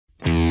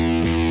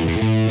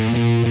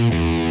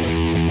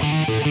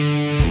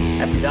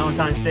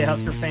Valentine's Day,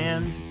 Husker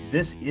fans.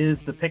 This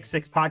is the Pick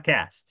Six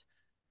podcast.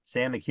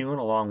 Sam McKewon,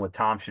 along with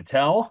Tom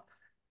Shatel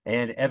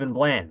and Evan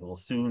Bland, will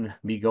soon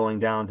be going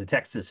down to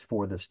Texas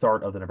for the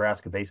start of the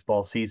Nebraska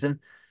baseball season.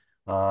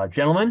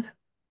 Gentlemen,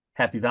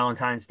 happy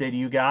Valentine's Day to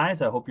you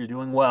guys. I hope you're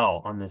doing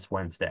well on this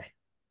Wednesday.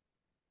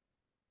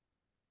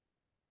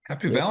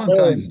 Happy Yes, sir.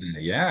 Valentine's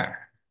Day. Yeah. There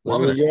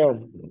Loving you it.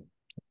 go.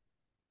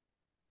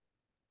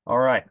 All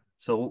right,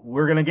 so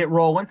we're going to get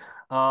rolling.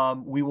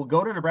 We will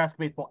go to Nebraska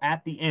baseball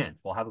at the end.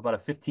 We'll have about a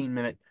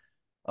 15-minute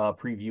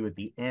preview at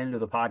the end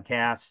of the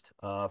podcast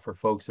for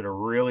folks that are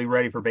really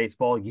ready for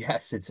baseball.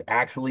 Yes, it's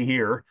actually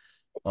here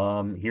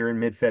in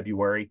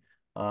mid-February.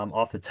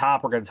 Off the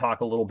top, we're going to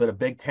talk a little bit of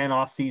Big Ten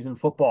off-season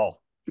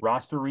football,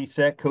 roster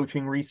reset,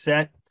 coaching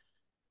reset.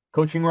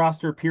 Coaching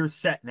roster appears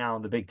set now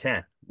in the Big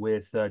Ten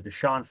with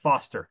Deshaun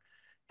Foster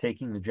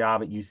taking the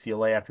job at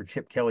UCLA after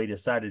Chip Kelly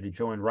decided to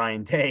join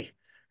Ryan Day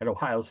at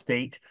Ohio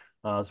State.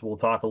 So we'll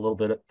talk a little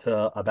bit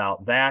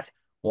about that.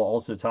 We'll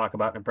also talk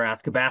about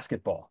Nebraska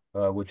basketball,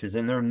 which is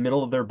in the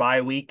middle of their bye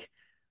week.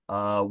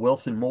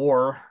 Wilson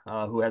Moore,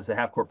 who has the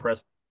Half Court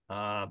Press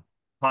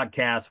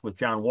podcast with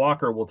John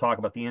Walker, will talk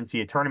about the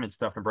NCAA tournament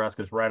stuff.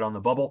 Nebraska's right on the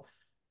bubble.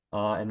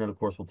 And then, of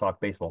course, we'll talk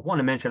baseball. Want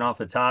to mention off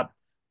the top,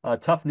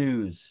 tough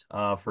news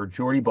for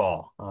Jordy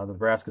Ball, the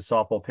Nebraska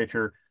softball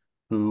pitcher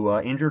who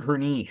injured her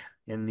knee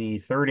in the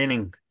third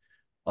inning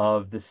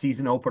of the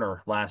season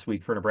opener last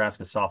week for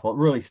Nebraska softball. It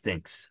really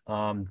stinks.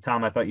 Tom,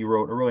 I thought you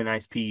wrote a really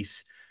nice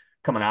piece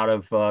coming out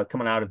of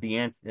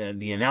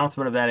the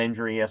announcement of that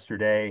injury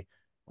yesterday.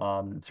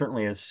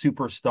 Certainly a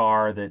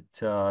superstar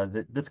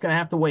that's going to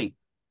have to wait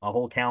a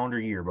whole calendar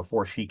year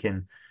before she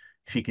can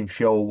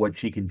show what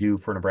she can do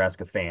for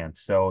Nebraska fans.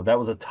 So that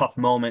was a tough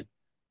moment,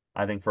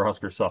 I think, for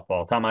Husker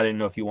softball. Tom, I didn't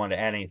know if you wanted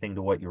to add anything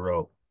to what you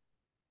wrote.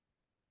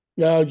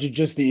 No,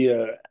 just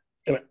the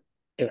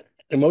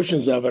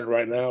emotions of it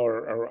right now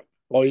are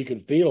all you can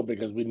feel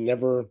because we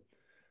never.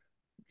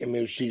 I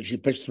mean, she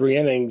pitched 3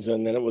 innings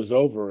and then it was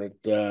over.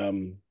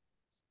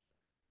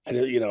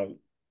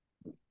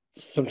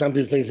 Sometimes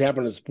these things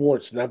happen in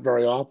sports, not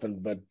very often,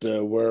 but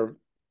where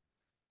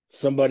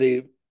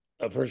somebody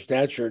of her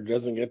stature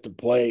doesn't get to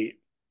play,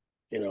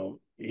 you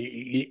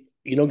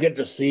don't get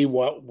to see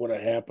what would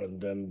have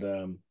happened,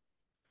 and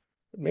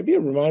maybe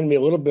it reminded me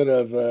a little bit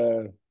of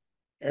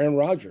Aaron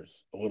Rodgers,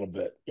 a little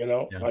bit,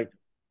 Yeah. like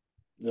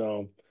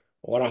a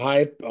lot of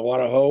hype, a lot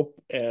of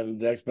hope,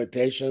 and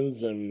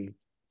expectations,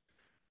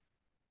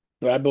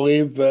 but I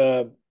believe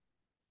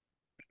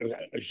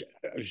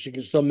she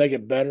can still make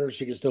it better.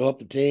 She can still help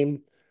the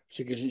team.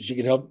 She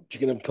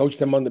can coach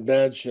them on the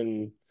bench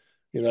and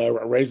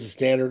raise the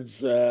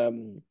standards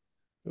little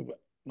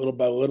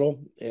by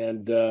little,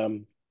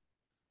 and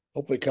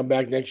hopefully come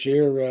back next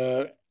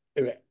year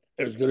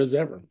as good as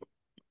ever.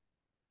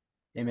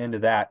 Amen to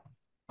that.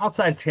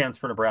 Outside chance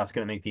for Nebraska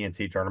to make the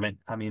NCAA tournament.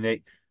 I mean,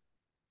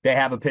 they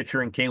have a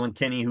pitcher in Kalen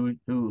Kinney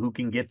who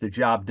can get the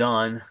job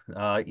done.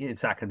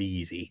 It's not going to be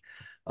easy.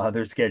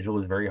 Their schedule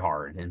is very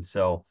hard, and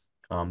so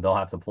they'll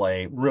have to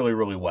play really,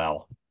 really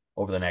well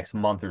over the next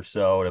month or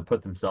so to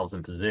put themselves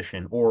in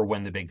position or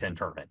win the Big Ten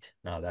tournament.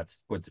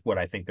 That's what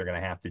I think they're going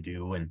to have to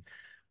do, and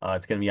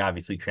it's going to be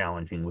obviously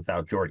challenging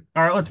without Jordy.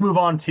 All right, let's move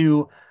on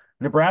to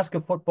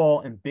Nebraska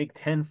football and Big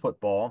Ten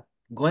football.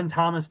 Glenn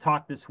Thomas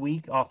talked this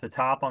week off the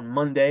top on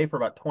Monday for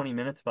about 20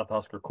 minutes about the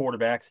Husker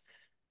quarterbacks.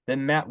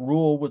 Then Matt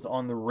Rule was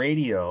on the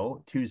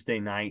radio Tuesday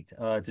night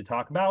to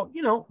talk about,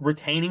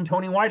 retaining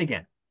Tony White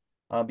again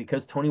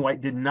because Tony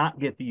White did not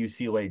get the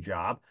UCLA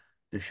job.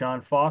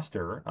 Deshaun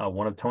Foster,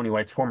 one of Tony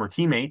White's former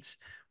teammates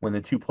when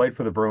the two played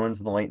for the Bruins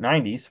in the late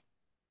 90s,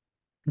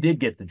 did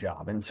get the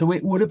job. And so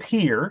it would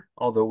appear,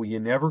 although you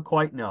never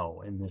quite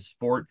know in this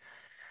sport,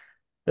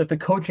 that the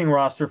coaching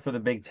roster for the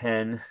Big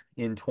Ten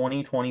in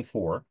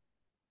 2024,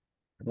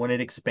 when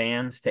it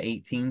expands to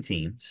 18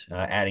 teams,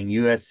 adding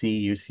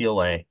USC,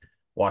 UCLA,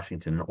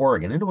 Washington, and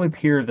Oregon, it will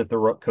appear that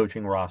the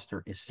coaching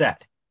roster is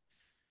set.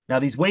 Now,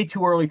 these way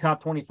too early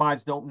top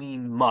 25s don't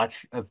mean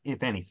much,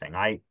 if anything.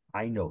 I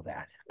know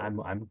that.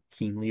 I'm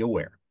keenly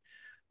aware.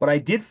 But I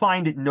did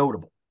find it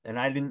notable, and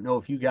I didn't know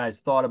if you guys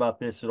thought about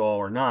this at all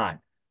or not,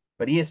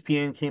 but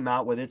ESPN came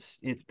out with its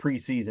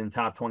preseason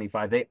top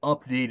 25. They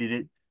updated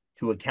it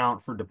to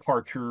account for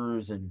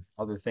departures and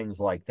other things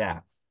like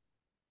that.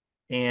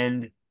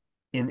 And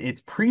in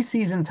its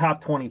preseason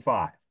top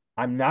 25,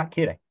 I'm not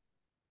kidding,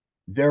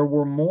 there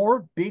were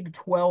more Big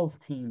 12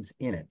 teams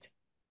in it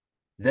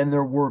than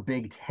there were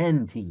Big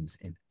 10 teams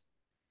in it.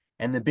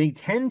 And the Big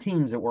 10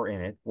 teams that were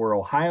in it were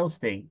Ohio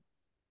State,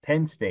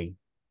 Penn State,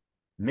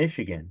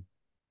 Michigan,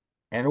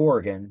 and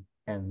Oregon,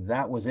 and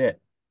that was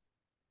it.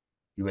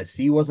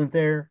 USC wasn't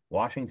there.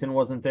 Washington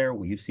wasn't there.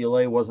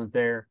 UCLA wasn't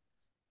there.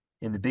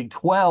 In the Big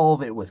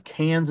 12, it was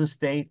Kansas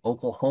State,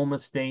 Oklahoma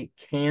State,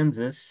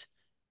 Kansas,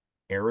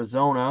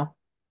 Arizona,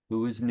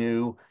 who is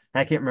new.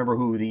 I can't remember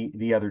who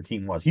the other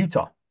team was.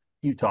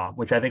 Utah,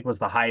 which I think was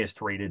the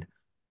highest rated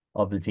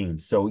of the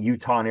teams. So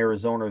Utah and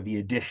Arizona are the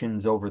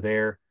additions over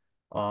there.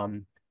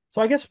 So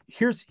I guess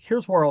here's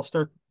where I'll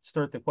start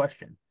the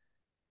question.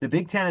 The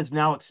Big Ten has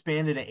now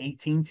expanded to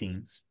 18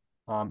 teams.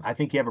 I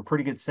think you have a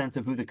pretty good sense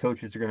of who the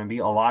coaches are going to be.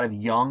 A lot of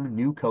young,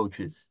 new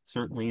coaches,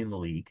 certainly in the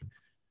league.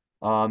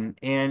 And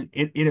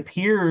it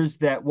appears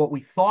that what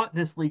we thought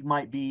this league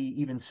might be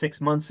even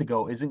 6 months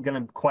ago isn't going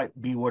to quite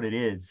be what it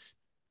is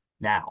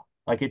now.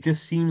 Like it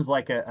just seems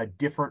like a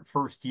different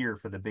first year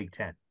for the Big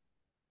Ten.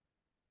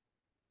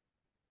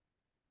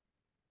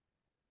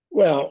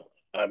 Well,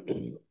 I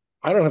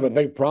don't have a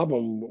big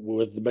problem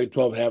with the Big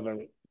 12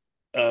 having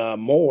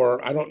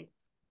more. I don't,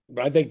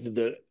 but I think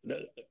that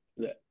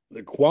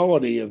the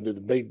quality of the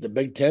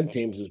Big Ten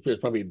teams is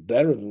probably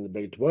better than the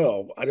Big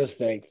 12. I just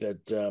think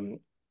that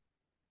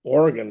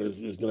Oregon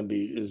is going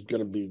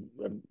to be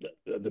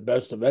the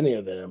best of any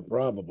of them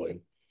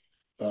probably.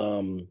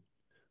 Um,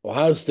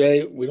 Ohio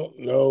State, we don't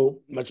know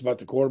much about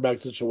the quarterback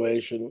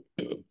situation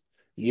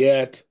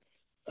yet.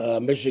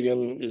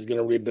 Michigan is going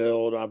to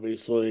rebuild,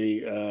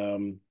 obviously,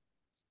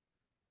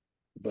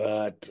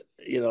 but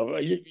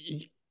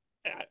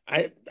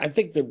I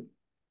think the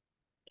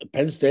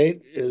Penn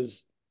State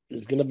is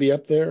going to be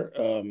up there.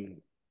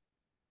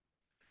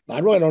 I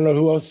really don't know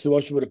who else you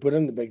would have put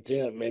in the Big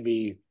Ten.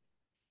 Maybe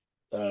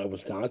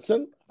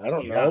Wisconsin. I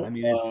don't Yeah, know. I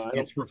mean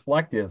it's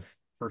reflective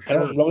for I sure.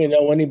 don't really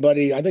know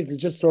anybody. I think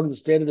it's just sort of the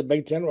state of the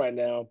Big Ten right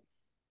now.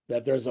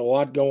 That there's a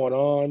lot going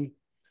on.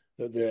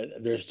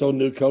 There's still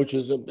new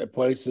coaches at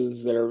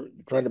places that are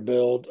trying to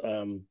build.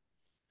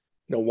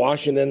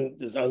 Washington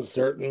is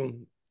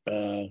uncertain.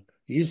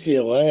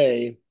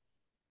 UCLA,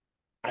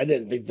 I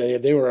didn't think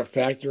they were a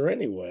factor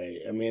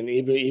anyway. I mean,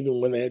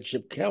 even when they had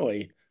Chip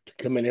Kelly to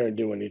come in here and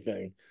do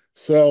anything.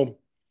 So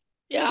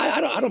yeah,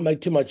 I don't make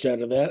too much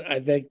out of that.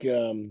 I think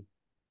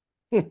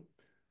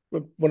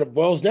when it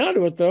boils down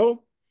to it,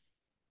 though,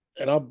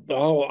 and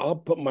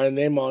I'll put my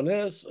name on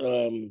this.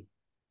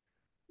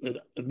 The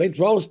Big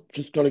 12 is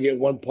just going to get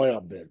one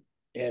playoff bid,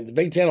 and the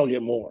Big Ten will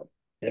get more.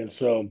 And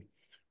so,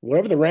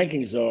 whatever the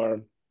rankings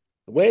are,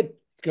 the way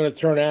it's going to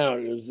turn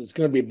out is it's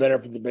going to be better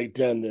for the Big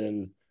Ten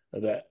than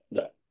the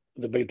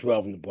Big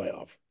 12 in the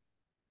playoff.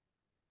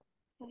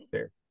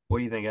 Fair. What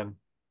do you think, Evan?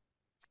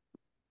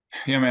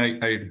 Yeah, I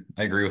mean,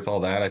 I agree with all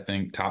that. I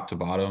think top to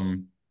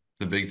bottom,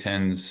 the Big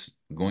Ten's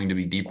going to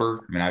be deeper.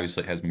 I mean,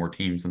 obviously it has more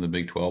teams than the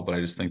Big 12, but I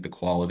just think the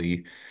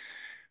quality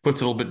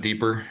puts it a little bit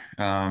deeper.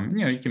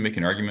 You can make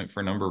an argument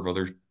for a number of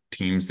other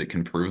teams that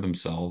can prove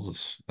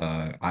themselves.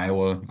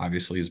 Iowa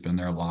obviously has been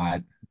there a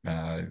lot.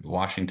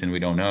 Washington, we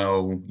don't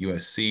know.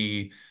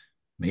 USC,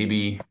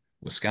 maybe.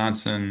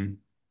 Wisconsin,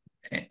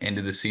 end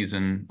of the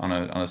season on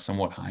a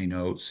somewhat high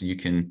note. So you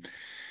can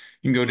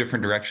go a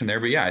different direction there.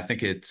 But yeah, I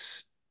think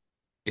it's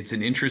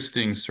an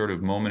interesting sort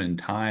of moment in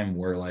time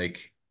where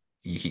like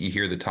you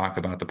hear the talk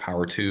about the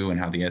Power Two and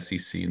how the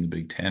SEC and the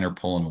Big Ten are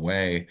pulling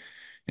away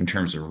in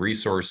terms of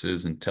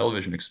resources and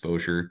television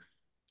exposure.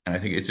 And I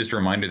think it's just a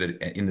reminder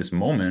that in this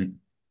moment,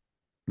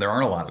 there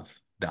aren't a lot of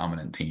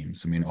dominant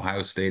teams. I mean,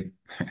 Ohio State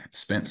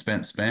spent,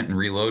 and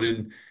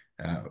reloaded.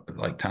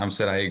 Like Tom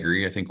said, I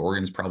agree. I think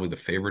Oregon's probably the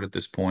favorite at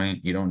this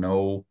point. You don't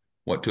know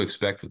what to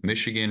expect with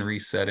Michigan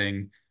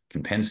resetting.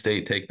 Can Penn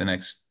State take the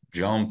next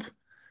jump?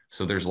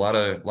 So there's a lot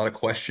of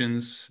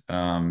questions.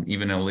 Even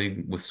in a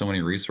league with so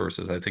many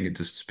resources, I think it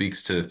just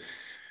speaks to,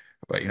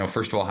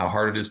 first of all, how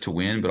hard it is to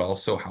win, but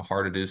also how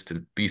hard it is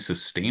to be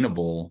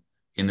sustainable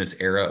in this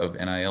era of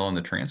NIL and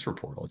the transfer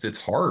portal. It's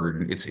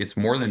hard. It's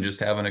more than just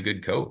having a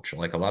good coach.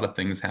 Like a lot of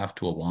things have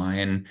to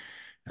align.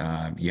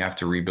 You have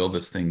to rebuild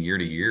this thing year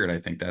to year, and I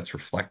think that's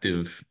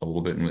reflective a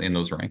little bit in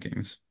those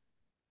rankings.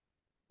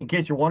 In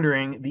case you're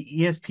wondering,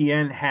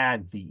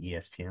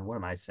 what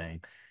am I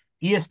saying?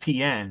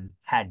 ESPN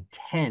had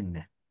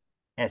 10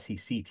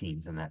 SEC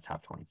teams in that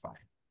top 25.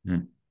 Hmm.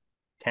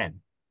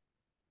 10.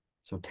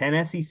 So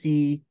 10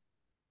 SEC,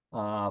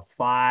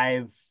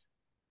 five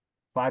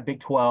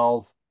Big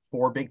 12,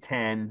 four Big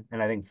 10,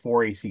 and I think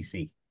four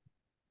ACC.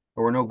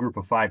 There were no group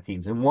of five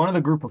teams. And one of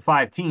the group of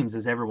five teams,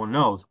 as everyone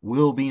knows,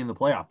 will be in the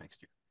playoff next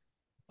year.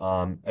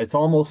 It's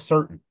almost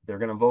certain. They're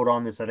going to vote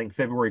on this, I think,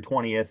 February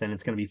 20th, and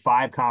it's going to be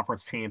five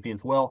conference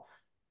champions. Well,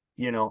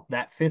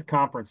 that fifth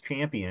conference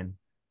champion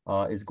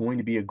is going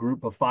to be a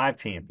group of five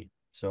champion.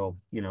 So,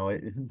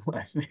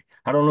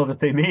 I don't know that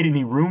they made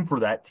any room for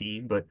that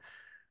team, but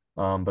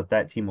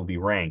that team will be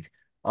ranked.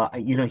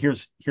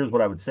 Here's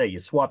what I would say. You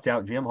swapped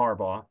out Jim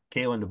Harbaugh,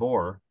 Kalen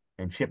DeBoer,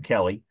 and Chip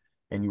Kelly,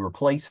 and you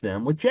replaced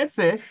them with Jed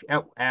Fish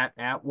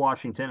at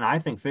Washington. I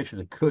think Fish is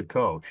a good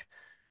coach.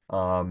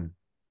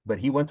 But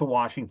he went to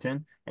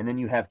Washington, and then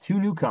you have two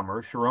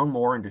newcomers, Sharon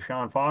Moore and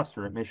Deshaun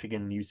Foster at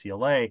Michigan and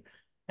UCLA,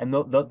 and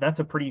that's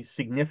a pretty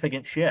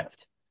significant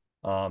shift.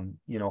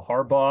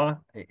 Harbaugh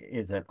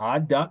is an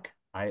odd duck,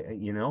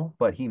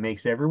 but he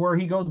makes everywhere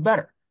he goes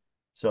better.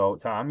 So,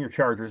 Tom, your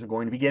Chargers are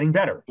going to be getting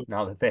better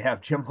now that they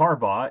have Jim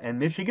Harbaugh, and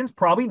Michigan's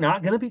probably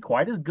not going to be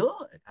quite as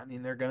good. I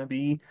mean,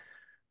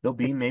 they'll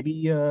be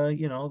maybe,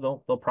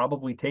 they'll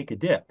probably take a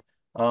dip.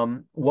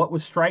 What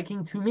was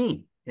striking to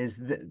me is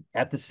that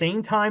at the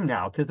same time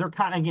now, because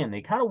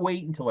they kind of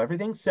wait until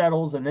everything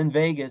settles, and then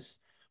Vegas,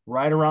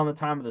 right around the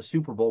time of the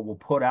Super Bowl, will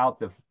put out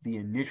the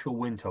initial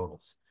win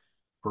totals.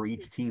 for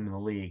each team in the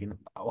league, and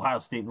Ohio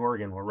State and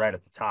Oregon were right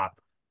at the top.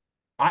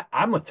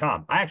 I'm with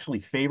Tom. I actually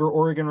favor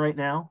Oregon right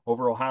now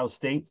over Ohio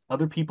State.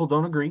 Other people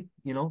don't agree.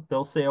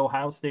 They'll say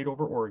Ohio State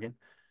over Oregon,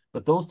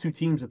 but those two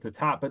teams at the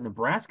top. But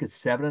Nebraska's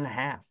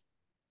 7.5.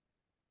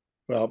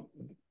 Well,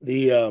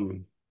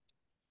 the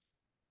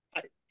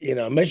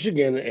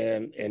Michigan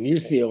and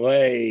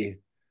UCLA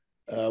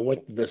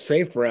went the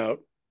safe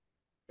route.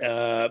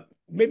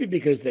 Maybe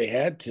because they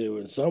had to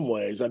in some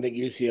ways. I think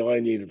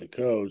UCLA needed the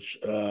coach.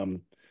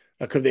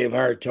 Could they have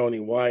hired Tony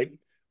White?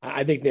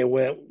 I think they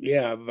went,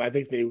 yeah, I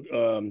think they,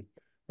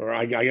 or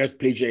I guess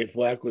PJ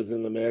Fleck was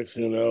in the mix.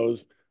 Who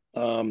knows?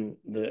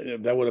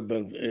 That would have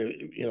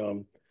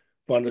been,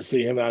 fun to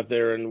see him out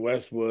there in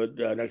Westwood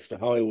next to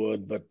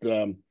Hollywood. But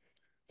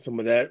some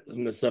of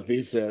the stuff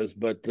he says.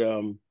 But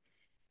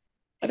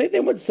I think they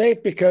went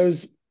safe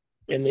because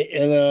in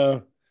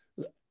a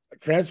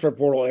transfer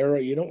portal era,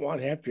 you don't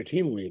want half your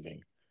team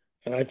leaving.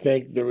 And I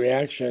think the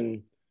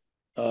reaction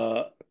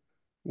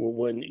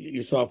when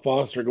you saw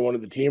Foster go into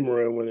the team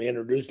room when they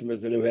introduced him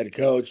as the new head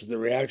coach, the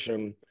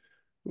reaction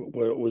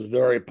was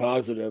very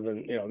positive,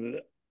 and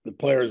the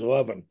players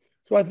love him.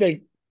 So I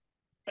think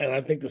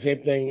the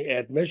same thing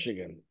at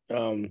Michigan.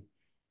 I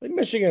think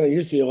Michigan and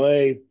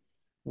UCLA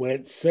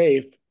went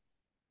safe,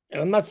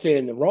 and I'm not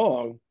saying they're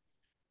wrong,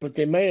 but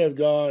they may have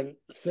gone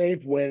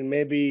safe when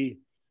maybe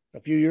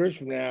a few years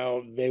from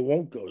now they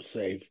won't go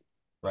safe.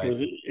 Right.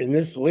 Because in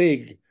this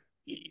league,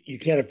 you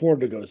can't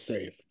afford to go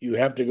safe. You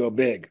have to go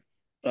big.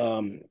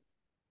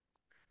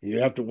 You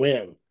have to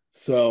win.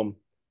 So,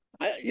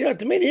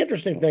 to me, the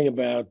interesting thing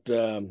about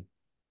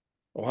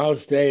Ohio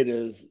State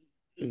is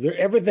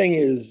everything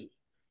is,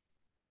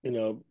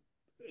 everything.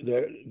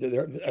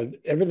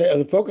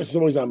 The focus is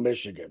always on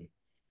Michigan.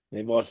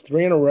 They've lost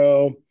 3 in a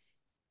row.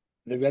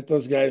 They've got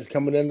those guys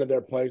coming into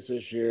their place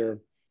this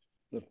year.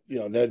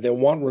 They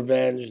want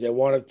revenge. They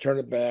want to turn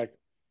it back.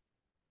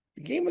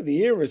 The game of the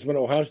year is when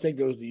Ohio State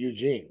goes to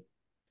Eugene,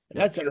 and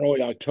that's in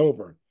early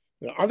October.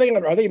 Are they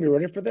going to be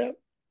ready for that?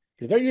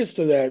 Because they're used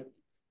to that.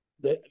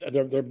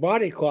 Their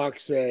body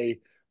clocks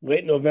say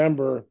late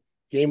November,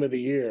 game of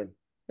the year.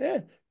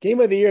 Game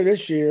of the year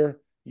this year,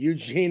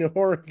 Eugene,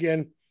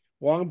 Oregon,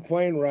 long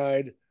plane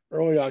ride,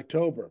 early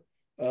October.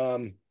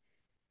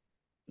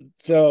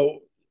 So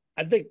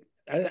I think,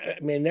 I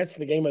mean, that's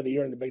the game of the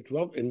year in the Big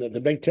 12, in the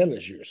Big 10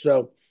 this year.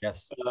 So,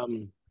 yes.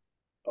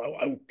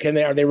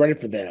 Are they ready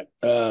for that?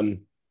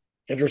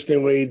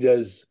 Interestingly,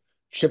 does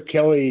Chip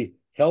Kelly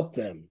help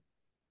them?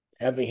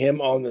 Having him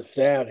on the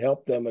staff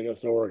help them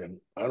against Oregon?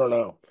 I don't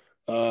know.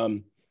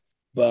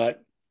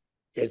 But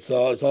it's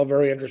all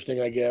very interesting,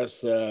 I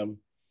guess.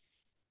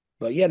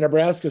 But yeah,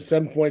 Nebraska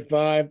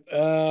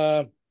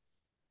 7.5.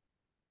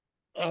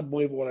 I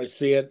believe it when I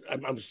see it.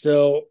 I'm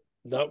still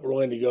not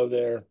willing to go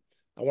there.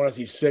 I want to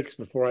see 6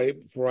 before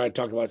I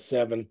talk about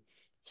 7.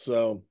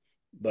 So,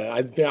 but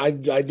I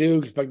do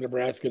expect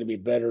Nebraska to be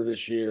better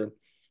this year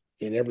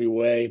in every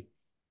way.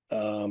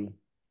 I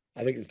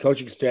think the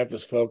coaching staff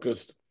is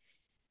focused,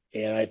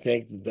 and I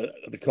think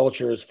the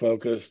culture is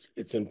focused.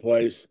 It's in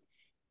place,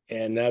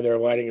 and now they're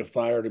lighting a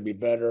fire to be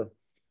better.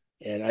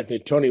 And I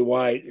think Tony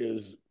White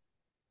is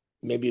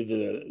maybe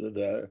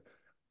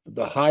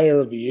the hire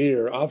of the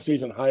year,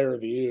 offseason hire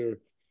of the year,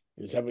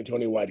 is having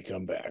Tony White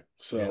come back.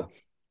 So,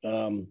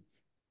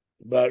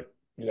 but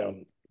I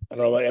don't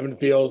know what Evan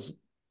feels,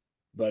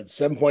 but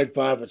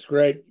 7.5, it's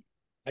great.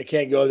 I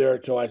can't go there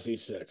until I see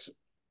 6.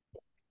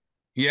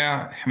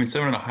 Yeah, I mean,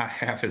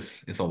 7.5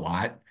 is a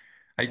lot.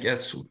 I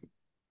guess,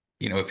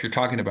 if you're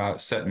talking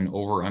about setting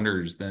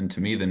over-unders, then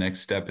to me, the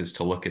next step is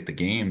to look at the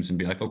games and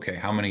be like, okay,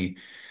 how many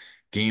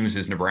games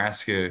is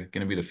Nebraska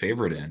going to be the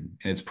favorite in?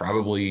 And it's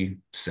probably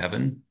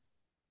 7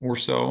 or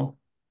so.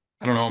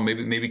 I don't know,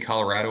 maybe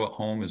Colorado at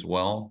home as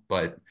well.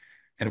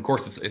 And of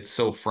course, it's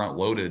so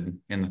front-loaded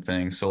in the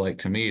thing. So, like,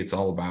 to me, it's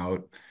all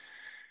about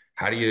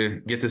how do you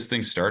get this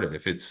thing started?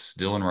 If it's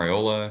Dylan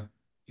Raiola,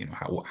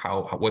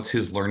 what's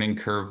his learning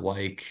curve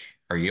like?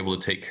 Are you able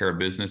to take care of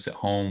business at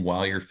home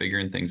while you're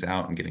figuring things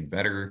out and getting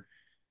better?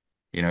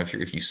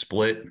 If you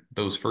split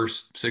those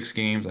first 6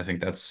 games, I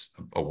think that's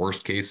a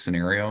worst case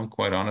scenario,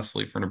 quite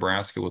honestly, for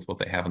Nebraska with what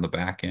they have in the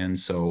back end.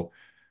 So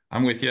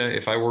I'm with you.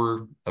 If I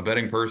were a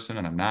betting person,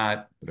 and I'm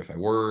not, but if I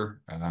were,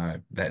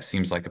 that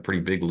seems like a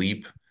pretty big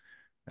leap,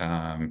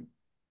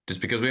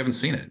 just because we haven't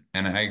seen it.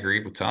 And I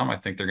agree with Tom. I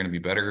think they're going to be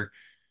better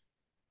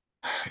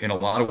in a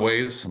lot of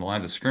ways on the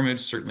lines of scrimmage,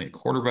 certainly at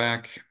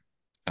quarterback.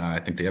 I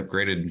think they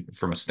upgraded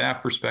from a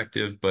staff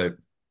perspective, but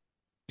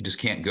you just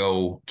can't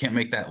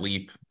make that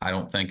leap, I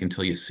don't think,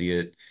 until you see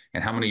it.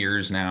 And how many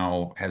years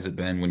now has it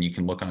been when you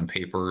can look on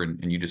paper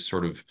and you just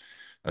sort of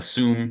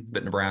assume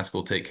that Nebraska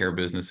will take care of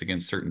business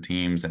against certain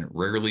teams, and it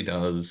rarely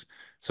does.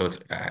 So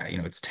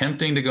it's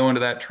tempting to go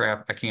into that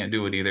trap. I can't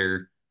do it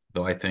either,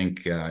 though. I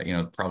think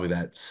probably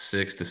that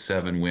 6 to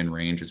 7 win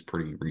range is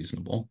pretty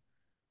reasonable.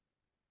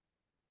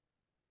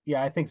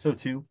 Yeah, I think so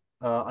too.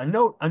 A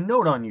note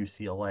on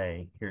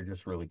UCLA here,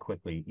 just really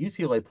quickly.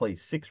 UCLA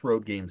plays 6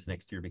 road games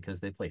next year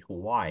because they play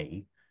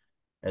Hawaii,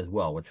 as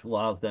well, which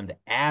allows them to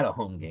add a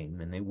home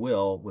game, and they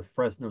will with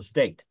Fresno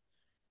State,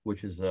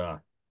 which is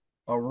a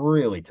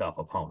really tough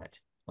opponent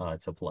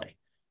to play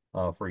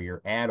for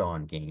your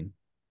add-on game.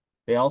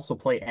 They also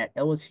play at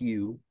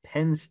LSU,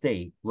 Penn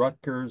State,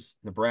 Rutgers,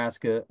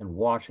 Nebraska, and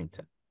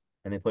Washington.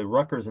 And they play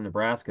Rutgers and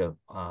Nebraska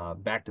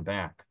back to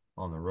back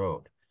on the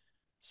road.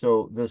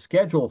 So the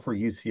schedule for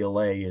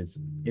UCLA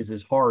is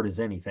as hard as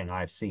anything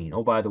I've seen.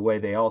 Oh, by the way,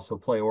 they also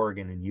play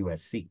Oregon and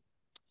USC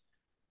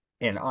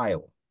and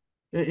Iowa.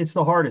 It's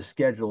the hardest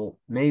schedule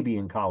maybe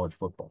in college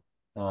football.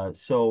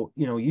 So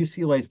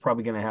UCLA is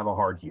probably going to have a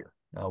hard year.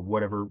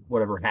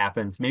 Whatever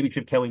happens. Maybe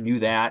Chip Kelly knew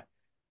that,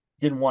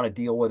 didn't want to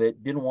deal with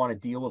it, didn't want to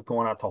deal with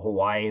going out to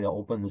Hawaii to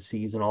open the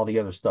season, all the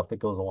other stuff that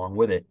goes along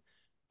with it.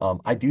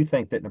 I do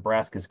think that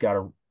Nebraska's got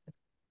to.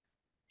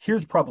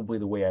 Here's probably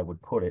the way I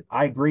would put it.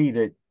 I agree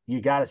that you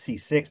got to see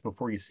 6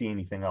 before you see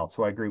anything else.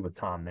 So I agree with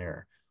Tom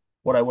there.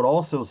 What I would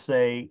also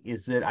say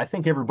is that I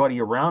think everybody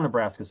around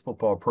Nebraska's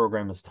football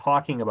program is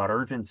talking about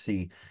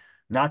urgency,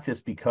 not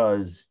just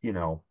because,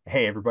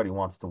 hey, everybody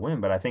wants to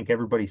win, but I think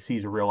everybody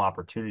sees a real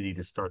opportunity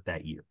to start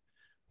that year.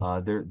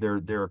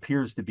 There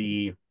appears to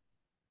be,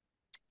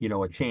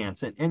 a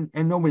chance, and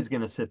nobody's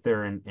going to sit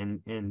there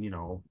and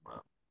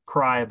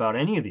cry about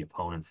any of the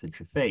opponents that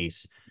you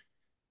face.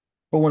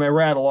 But when I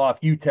rattle off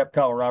UTEP,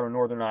 Colorado,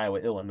 Northern Iowa,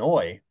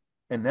 Illinois,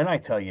 and then I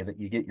tell you that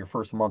you get your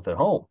first month at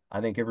home,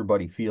 I think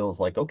everybody feels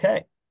like,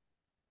 okay,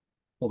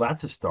 well,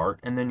 that's a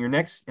start. And then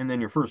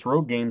your first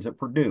road game's at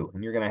Purdue,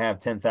 and you're going to have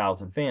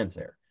 10,000 fans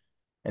there.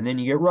 And then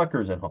you get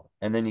Rutgers at home,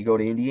 and then you go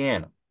to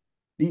Indiana.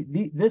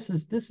 This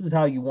is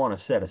how you want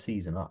to set a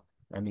season up.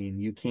 I mean,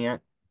 you can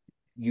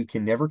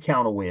never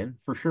count a win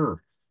for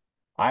sure.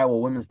 Iowa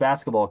women's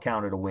basketball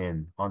counted a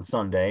win on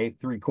Sunday,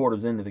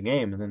 3/4 into the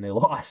game, and then they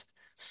lost.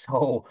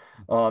 So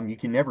you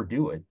can never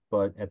do it.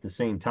 But at the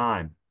same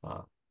time,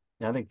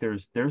 I think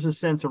there's a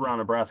sense around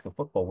Nebraska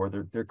football where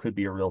there could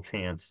be a real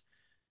chance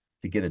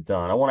to get it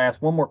done. I want to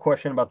ask one more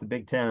question about the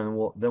Big Ten,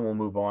 and then we'll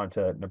move on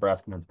to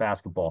Nebraska men's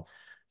basketball.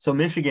 So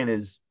Michigan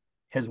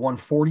has won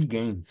 40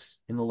 games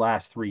in the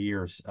last 3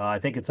 years. I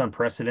think it's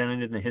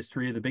unprecedented in the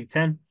history of the Big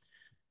Ten.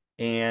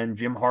 And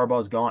Jim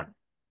Harbaugh's gone.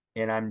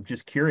 And I'm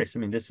just curious. I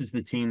mean, this is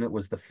the team that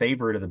was the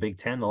favorite of the Big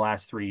Ten the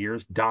last 3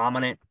 years,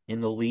 dominant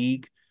in the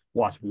league,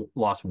 lost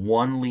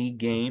one league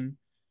game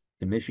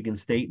to Michigan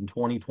State in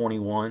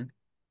 2021.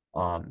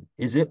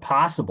 Is it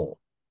possible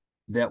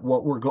that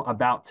what we're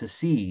about to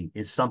see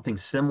is something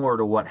similar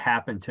to what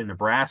happened to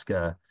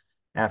Nebraska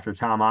after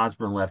Tom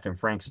Osborne left and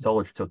Frank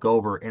Stolich took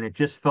over? And it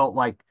just felt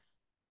like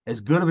as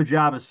good of a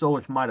job as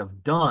Stolich might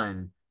have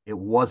done, it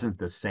wasn't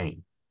the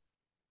same.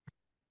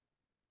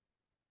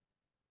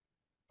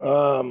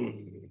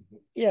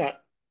 Yeah,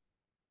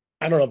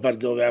 I don't know if I'd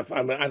go that far.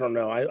 I mean, I don't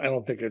know. I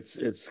don't think it's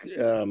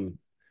I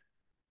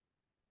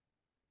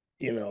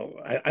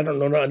don't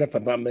know enough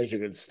about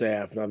Michigan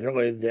staff. Now,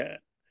 really,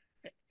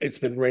 it's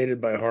been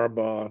rated by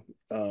Harbaugh,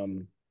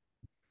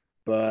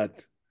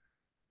 but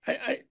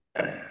I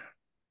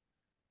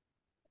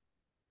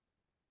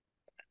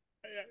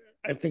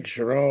I think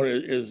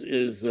Sharon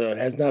is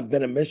has not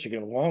been in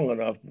Michigan long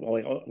enough,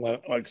 like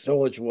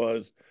Solich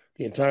was.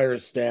 The entire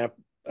staff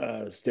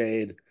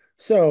stayed.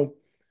 So,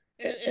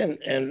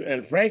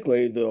 and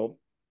frankly, the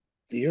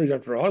years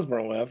after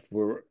Osborne left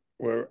were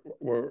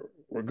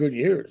good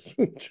years.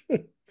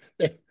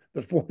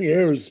 The 4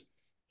 years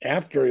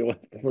after he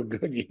left were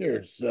good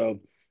years.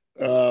 So,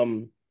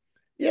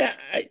 yeah,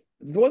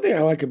 the one thing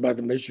I like about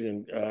the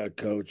Michigan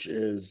coach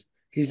is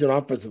he's an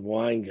offensive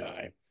line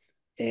guy,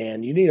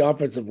 and you need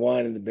offensive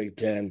line in the Big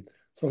Ten.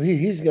 So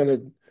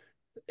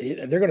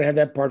they're gonna have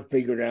that part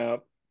figured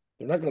out.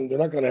 They're not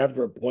gonna have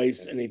to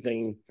replace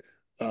anything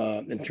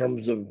in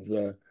terms of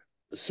the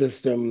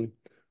system,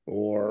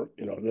 or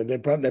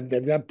they've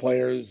got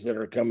players that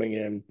are coming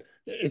in.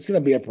 It's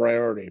gonna be a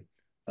priority.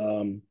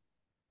 Um,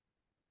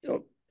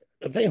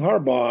 I think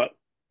Harbaugh,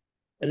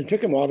 and it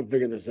took him a while to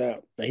figure this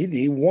out. Now,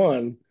 he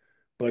won,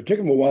 but it took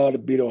him a while to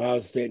beat Ohio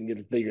State and get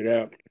it figured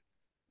out.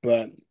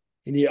 But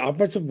he needed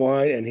offensive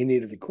line and he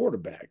needed the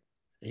quarterback.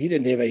 He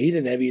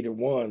didn't have either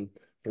one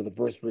for the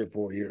first 3 or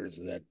 4 years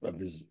of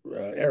his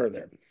era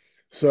there.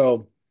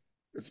 So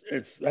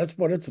that's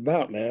what it's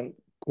about, man.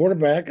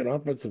 Quarterback and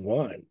offensive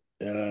line,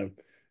 and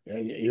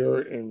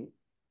you're in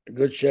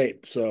good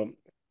shape. So,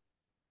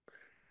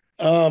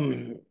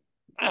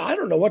 I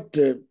don't know what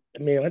to. I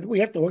mean, I think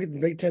we have to look at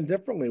the Big Ten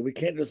differently. We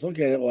can't just look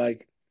at it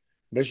like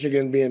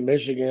Michigan being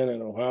Michigan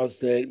and Ohio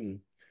State. And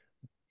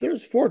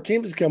there's 4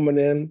 teams coming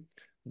in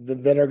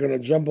that are going to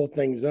jumble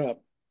things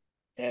up,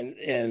 and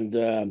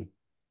the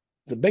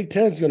Big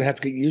Ten is going to have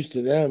to get used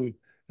to them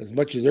as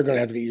much as they're going to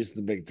have to get used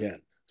to the Big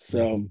Ten.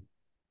 So,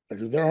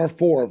 because there are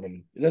 4 of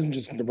them, it isn't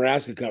just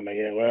Nebraska coming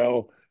in.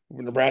 Well,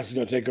 Nebraska's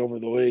going to take over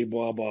the league,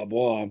 blah blah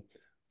blah.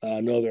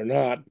 No, they're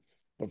not,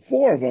 but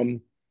 4 of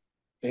them,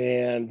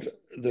 and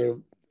they're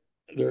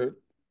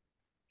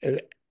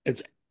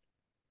it's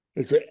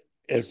it's a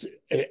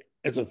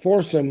it's a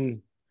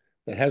foursome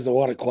that has a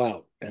lot of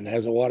clout and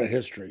has a lot of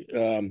history,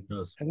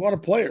 has a lot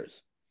of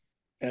players,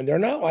 and they're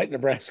not like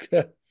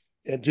Nebraska.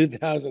 in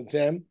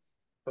 2010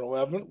 or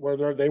 11,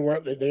 where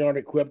they aren't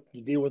equipped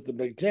to deal with the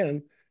Big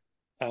Ten.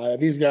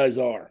 These guys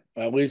are,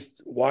 at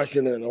least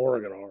Washington and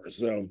Oregon are.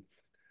 So,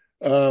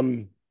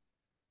 um,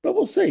 but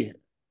we'll see.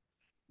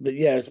 But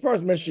yeah, as far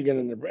as Michigan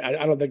and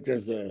I don't think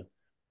there's a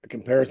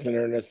comparison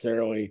there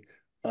necessarily.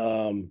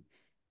 Um,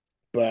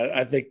 but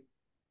I think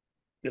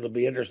it'll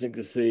be interesting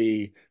to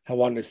see how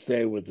long they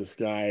stay with this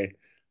guy.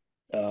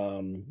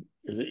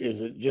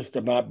 Is it just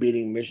about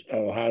beating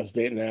Ohio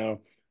State now,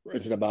 or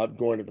is it about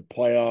going to the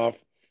playoff?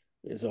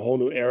 It's a whole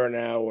new era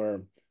now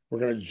where we're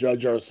going to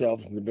judge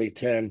ourselves in the Big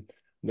Ten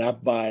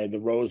not by the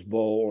Rose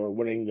Bowl or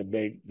winning the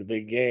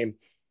big game.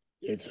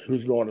 It's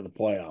who's going to the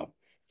playoff.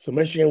 So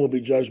Michigan will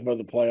be judged by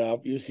the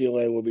playoff.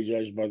 UCLA will be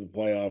judged by the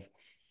playoff,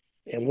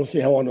 and we'll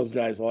see how long those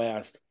guys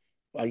last.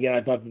 Again,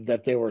 I thought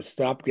that they were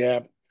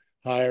stopgap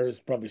hires,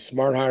 probably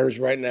smart hires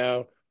right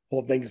now,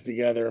 hold things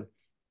together.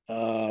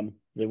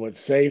 They went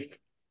safe,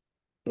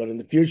 but in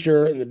the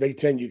future, in the Big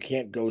Ten, you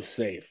can't go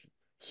safe.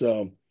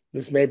 So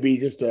this may be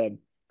just a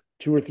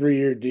 2 or 3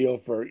 year deal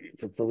for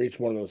each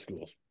one of those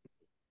schools.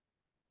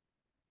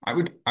 I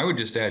would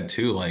just add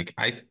too, like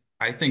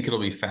I think it'll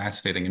be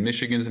fascinating. And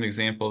Michigan's an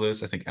example of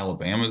this. I think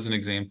Alabama's an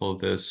example of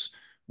this,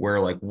 where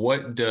like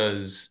what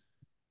does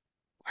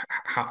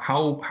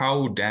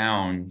how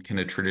down can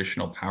a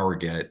traditional power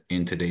get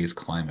in today's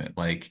climate?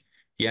 Like,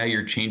 yeah,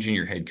 you're changing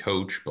your head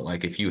coach, but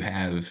like if you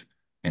have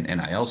an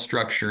NIL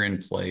structure in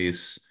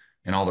place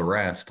and all the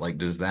rest, like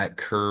does that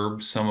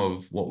curb some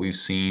of what we've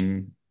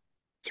seen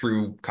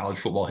through college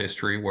football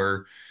history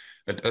where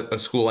a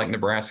school like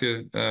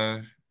Nebraska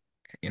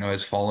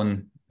has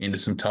fallen into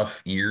some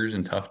tough years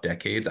and tough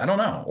decades. I don't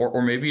know.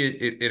 Or maybe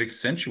it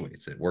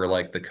accentuates it where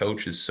like the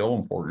coach is so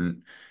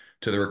important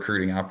to the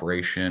recruiting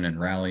operation and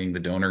rallying the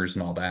donors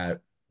and all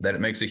that, that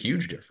it makes a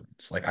huge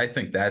difference. Like I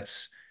think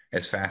that's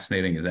as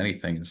fascinating as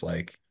anything is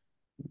like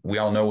we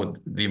all know what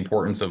the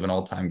importance of an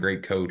all-time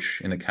great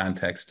coach in the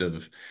context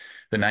of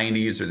the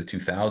 90s or the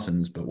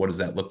 2000s, but what does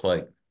that look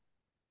like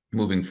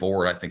moving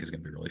forward? I think is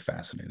going to be really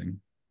fascinating.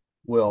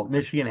 Well,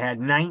 Michigan had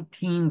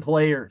 19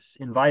 players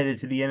invited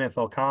to the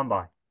NFL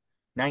Combine.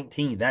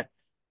 19. That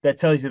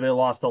tells you they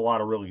lost a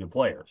lot of really good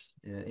players.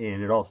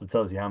 And it also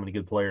tells you how many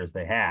good players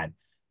they had.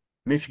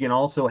 Michigan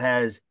also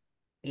has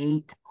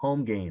 8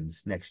 home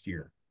games next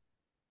year.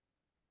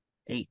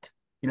 8.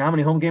 You know how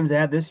many home games they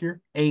had this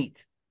year?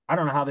 8. I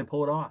don't know how they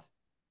pull it off.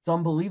 It's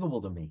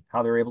unbelievable to me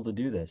how they're able to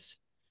do this.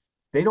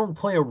 They don't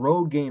play a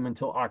road game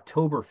until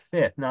October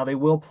 5th. Now they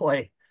will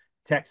play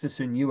Texas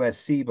and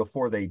USC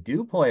before they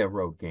do play a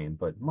road game,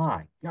 but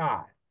my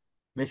God,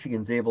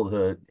 Michigan's able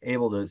to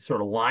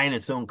sort of line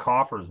its own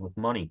coffers with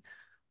money.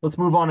 Let's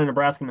move on to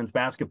Nebraska men's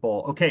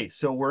basketball. Okay,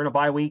 so we're in a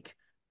bye week.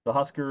 The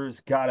Huskers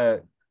got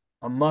a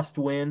must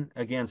win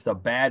against a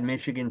bad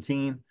Michigan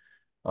team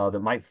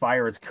that might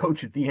fire its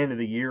coach at the end of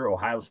the year.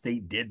 Ohio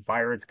State did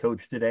fire its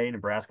coach today.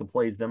 Nebraska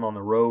plays them on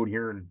the road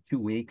here in 2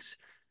 weeks.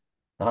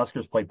 The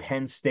Huskers play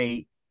Penn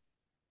State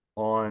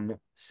on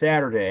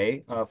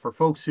Saturday. For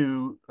folks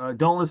who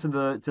don't listen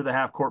to the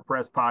Half Court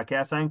Press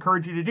podcast, I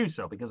encourage you to do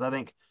so because I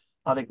think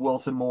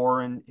Wilson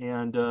Moore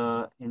and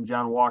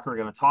John Walker are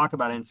going to talk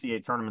about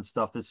NCAA tournament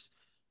stuff. This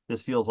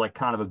feels like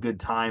kind of a good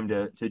time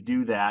to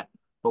do that.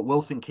 But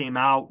Wilson came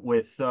out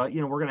with we're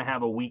going to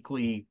have a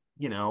weekly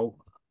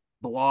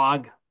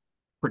blog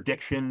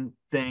prediction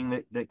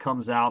thing that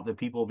comes out that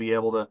people will be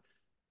able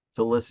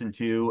to listen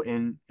to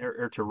and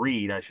or to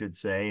read, I should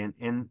say.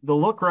 And the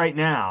look right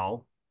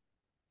now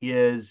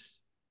is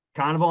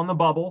kind of on the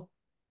bubble,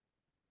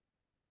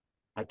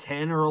 a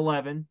 10 or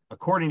 11,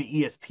 according to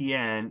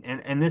ESPN.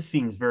 And this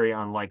seems very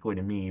unlikely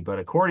to me, but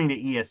according to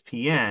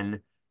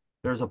ESPN,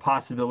 there's a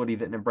possibility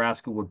that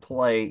Nebraska would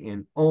play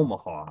in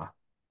Omaha,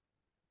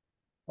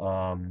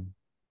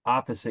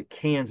 opposite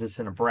Kansas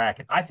in a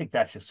bracket. I think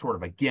that's just sort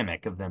of a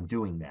gimmick of them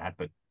doing that,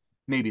 but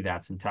maybe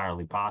that's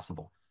entirely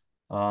possible.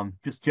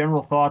 Just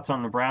general thoughts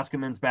on Nebraska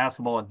men's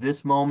basketball at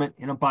this moment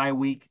in a bye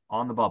week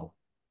on the bubble.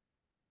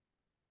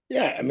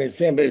 Yeah, I mean,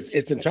 Sam, but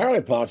it's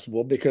entirely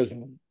possible because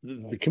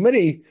the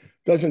committee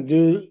doesn't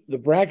do the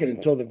bracket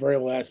until the very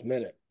last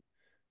minute.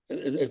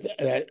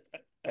 The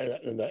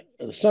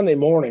Sunday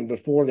morning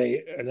before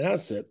they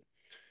announce it,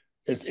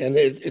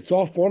 it's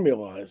all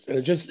formalized,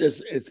 and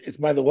it's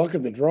by the luck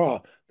of the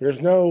draw.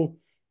 There's no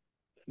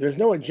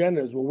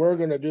agendas. Well, we're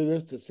going to do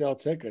this to sell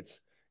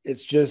tickets.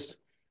 It's just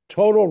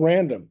total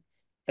random.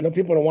 I know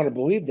people don't want to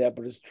believe that,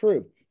 but it's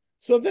true.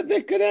 So that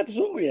they could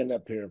absolutely end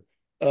up here.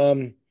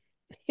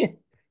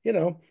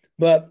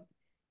 But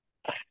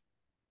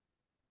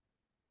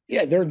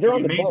yeah, they're It'd be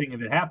on the bubble. amazing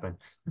if it happens.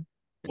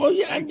 Well,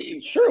 yeah, I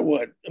mean, sure it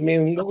would. I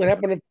mean, look what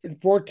happened in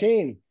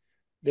 14.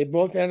 They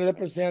both ended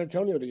up in San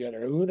Antonio together.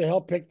 Who the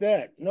hell picked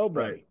that?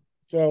 Nobody. Right.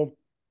 So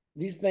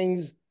these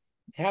things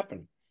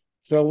happen.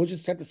 So we'll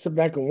just have to sit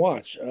back and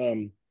watch.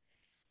 They're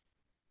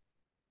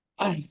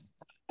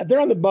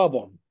on the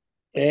bubble,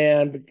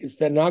 and it's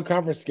that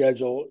non-conference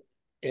schedule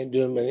and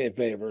doing them any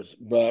favors,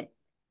 but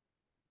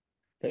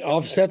they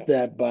offset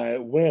that by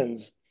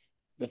wins.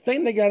 The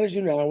thing they got, as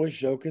you know, is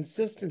show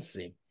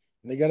consistency.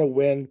 And they got to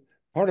win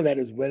part of that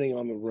is winning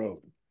on the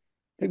road.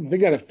 They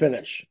got to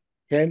finish.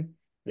 Okay,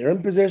 they're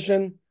in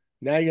position.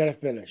 Now you got to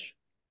finish.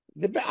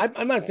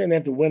 I'm not saying they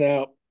have to win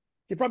out.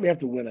 They probably have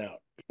to win out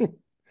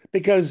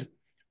because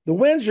the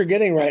wins you're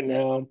getting right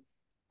now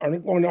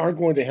aren't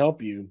going to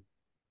help you.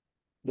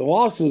 The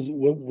losses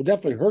will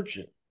definitely hurt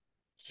you.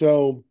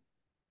 So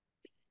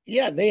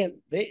yeah, they're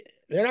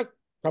not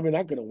probably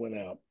not going to win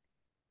out.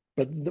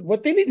 But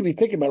what they need to be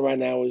thinking about right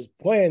now is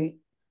playing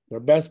their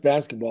best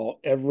basketball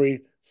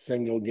every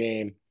single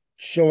game,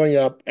 showing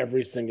up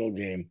every single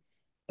game.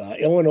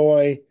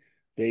 Illinois,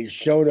 they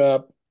showed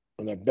up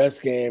on their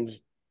best games.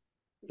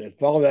 They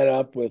followed that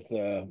up with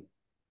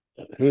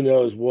who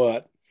knows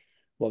what.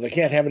 Well, they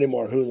can't have any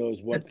more who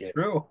knows what It's games.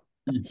 true.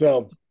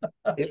 So,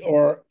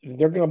 or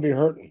they're going to be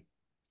hurting.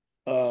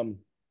 I'll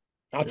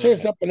tell you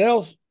something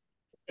else,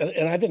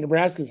 and I think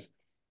Nebraska's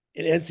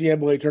an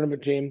NCAA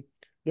tournament team.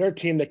 They're a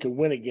team that could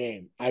win a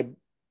game. I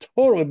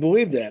totally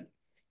believe that,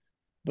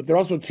 but they're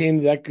also a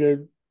team that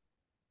could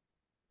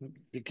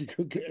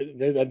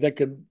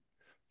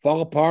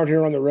fall apart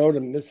here on the road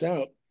and miss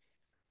out.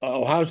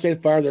 Ohio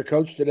State fired their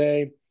coach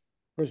today.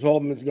 Chris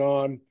Holtman's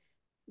gone.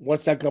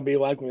 What's that going to be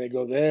like when they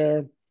go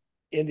there?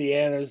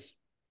 Indiana's,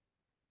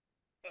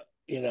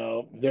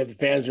 the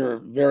fans are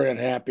very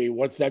unhappy.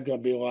 What's that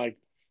going to be like?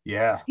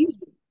 Yeah.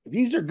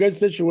 These are good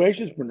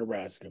situations for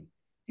Nebraska.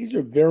 These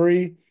are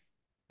very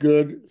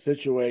good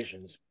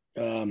situations.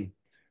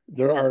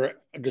 There are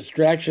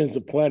distractions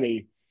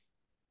aplenty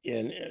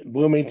in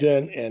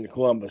Bloomington and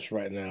Columbus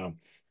right now.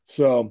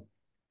 So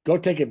go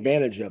take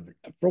advantage of it.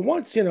 For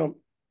once,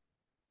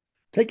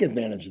 take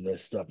advantage of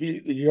this stuff.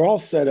 You're all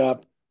set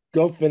up.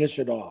 Go finish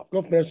it off.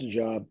 Go finish the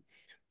job.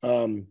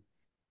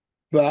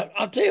 But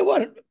I'll tell you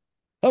what,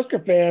 Husker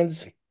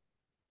fans,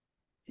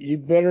 you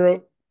better.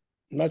 I'm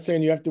not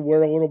saying you have to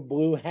wear a little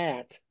blue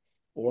hat,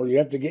 or you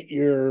have to get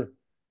your,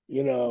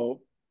 you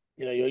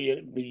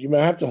might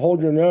have to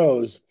hold your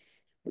nose,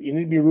 but you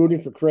need to be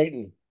rooting for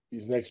Creighton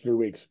these next 3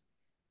 weeks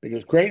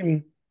because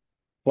Creighton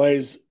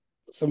plays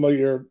some of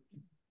your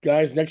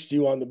guys next to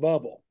you on the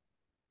bubble.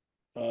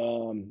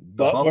 The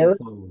Butler,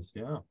 bubble closed.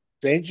 Yeah.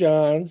 St.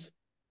 John's,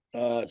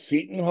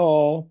 Seton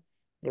Hall,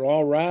 they're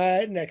all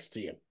right next to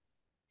you.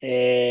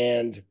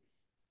 And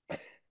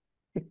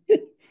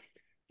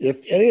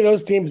if any of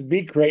those teams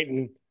beat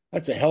Creighton,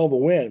 that's a hell of a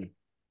win.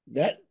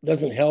 That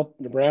doesn't help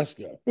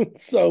Nebraska.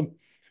 So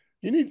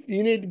you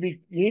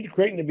need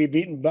Creighton to be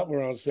beating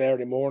Butler on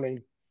Saturday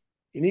morning.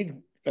 You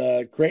need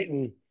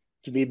Creighton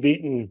to be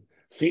beating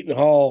Seton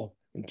Hall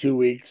in 2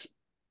 weeks.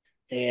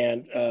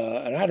 And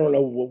I don't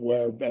know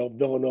where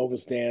Villanova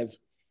stands,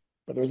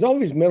 but there's all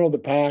these middle of the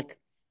pack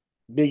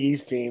Big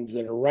East teams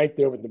that are right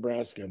there with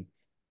Nebraska.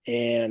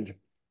 And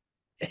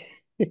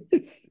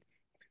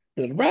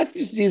Nebraska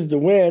just needs to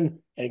win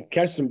and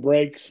catch some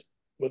breaks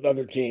with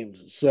other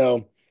teams.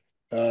 So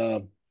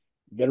better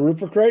root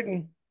for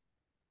Creighton.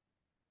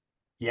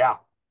 Yeah.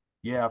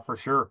 Yeah, for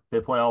sure. They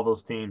play all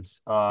those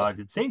teams.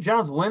 Did St.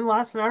 John's win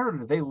last night or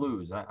did they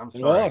lose? I'm They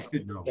sorry. lost. I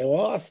should know. They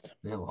lost.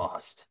 They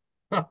lost.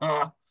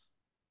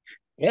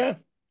 Yeah.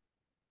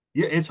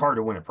 Yeah, it's hard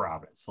to win at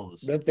Providence.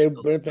 But if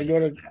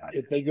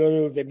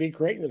they beat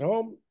Creighton at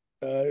home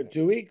in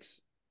 2 weeks,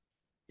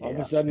 all of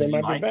a sudden they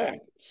might be back.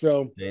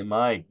 So they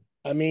might.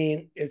 I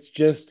mean, it's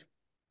just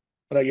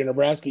like in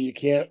Nebraska, you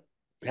can't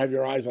have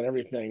your eyes on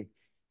everything,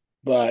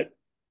 but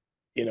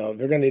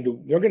they're gonna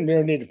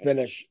need to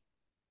finish,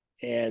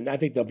 and I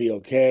think they'll be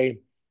okay.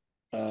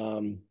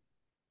 But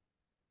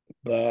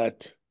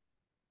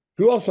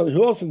who else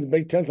in the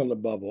Big Ten's on the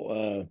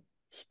bubble?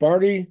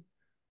 Sparty,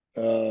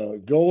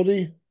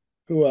 Goldie,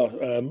 who else?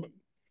 I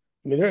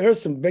mean,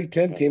 there's some Big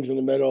Ten teams in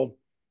the middle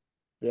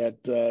that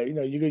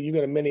you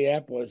go to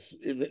Minneapolis,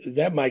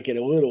 that might get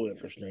a little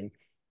interesting.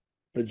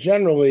 But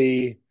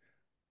generally,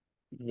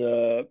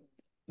 the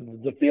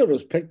field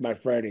was picked by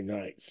Friday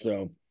night.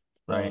 So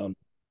right.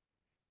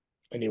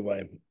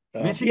 Anyway,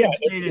 Michigan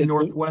State and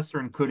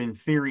Northwestern could, in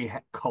theory,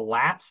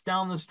 collapse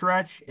down the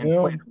stretch and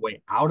play their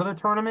way out of the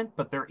tournament,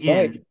 but they're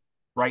in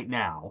right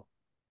now.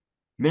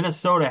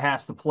 Minnesota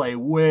has to play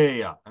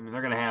way up. I mean,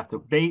 they're going to have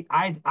to.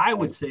 I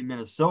would say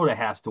Minnesota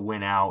has to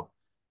win out,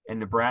 and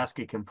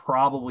Nebraska can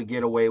probably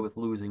get away with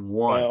losing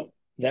one. Well,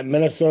 that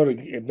Minnesota,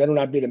 it better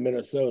not be the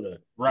Minnesota.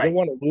 Right. You don't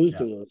want to lose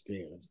to those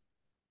teams.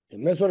 If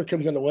Minnesota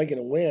comes into Lincoln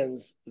and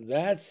wins,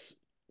 that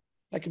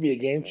could be a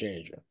game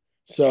changer.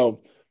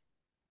 So,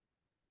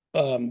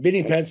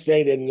 beating Penn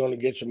State isn't going to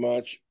get you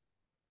much.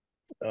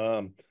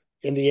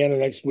 Indiana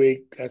next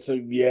week.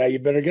 You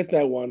better get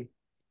that one.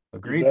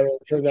 Agreed. You better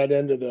turn that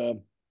into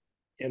the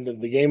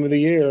game of the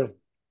year.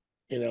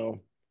 Get on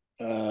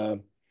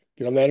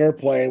that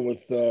airplane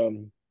with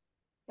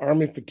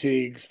Army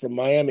fatigues from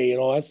Miami and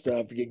all that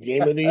stuff. You get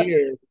game of the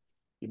year.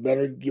 You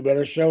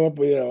better show up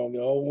with the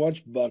old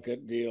lunch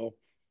bucket deal.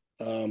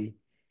 And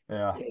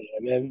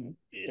then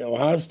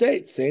Ohio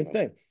State, same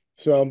thing.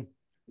 So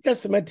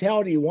that's the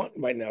mentality you want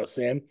right now,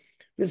 Sam.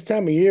 This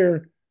time of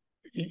year,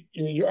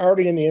 you're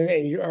already in the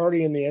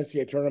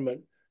NCAA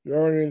tournament. You're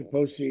already in the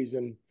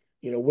postseason.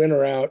 Win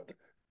or out.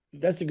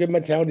 That's a good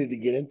mentality to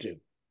get into.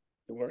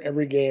 where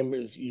every game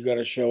is you got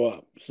to show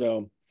up.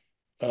 So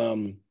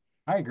um,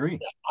 I agree.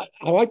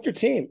 I like their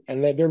team,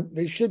 and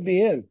they should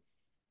be in,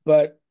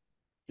 but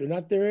they're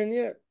not there in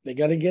yet. They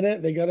got to get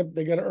in. They got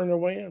to earn their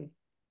way in.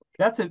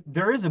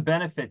 There is a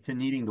benefit to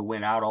needing to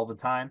win out all the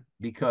time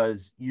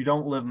because you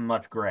don't live in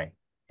much gray.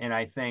 And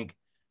I think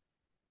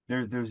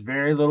there's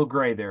very little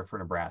gray there for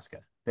Nebraska.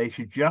 They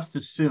should just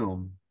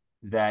assume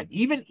that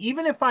even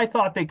if I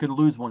thought they could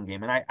lose one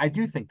game, and I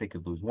do think they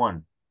could lose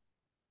one,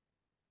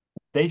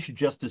 they should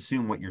just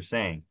assume what you're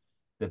saying,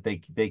 that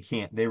they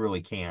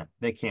really can't,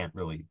 they can't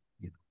really,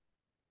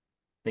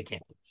 they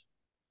can't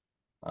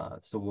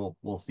lose. So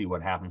we'll see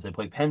what happens. They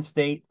play Penn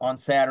State on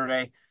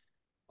Saturday.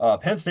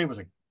 Penn State was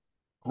a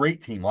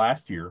great team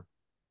last year.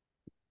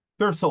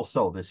 They're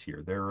so this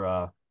year.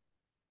 They're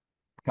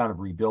kind of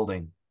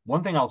rebuilding.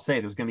 One thing I'll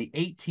say, there's going to be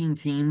 18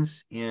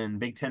 teams in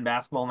Big Ten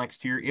basketball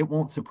next year. It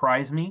won't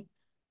surprise me,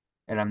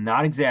 and I'm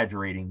not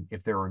exaggerating,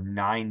 if there are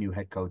 9 new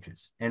head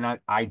coaches. And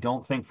I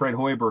don't think Fred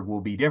Hoiberg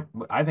will be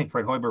different. I think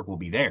Fred Hoiberg will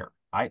be there.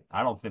 I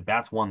don't think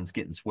that's one that's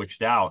getting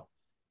switched out.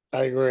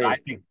 I agree. I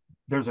think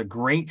there's a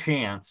great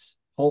chance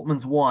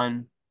Holtman's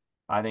one.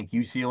 I think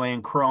UCLA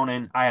and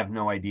Cronin. I have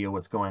no idea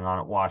what's going on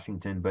at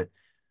Washington, but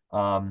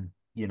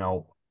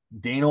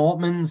Dana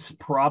Altman's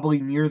probably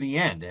near the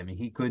end. I mean,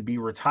 he could be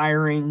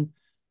retiring.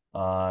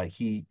 And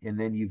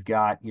then you've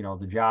got,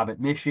 the job at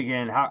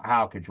Michigan.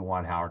 How could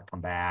Juwan Howard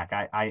come back?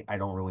 I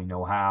don't really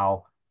know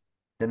how.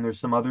 Then there's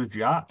some other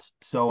jobs.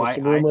 So There's I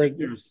some rumors. think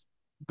go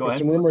There's ahead.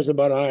 some rumors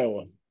about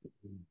Iowa.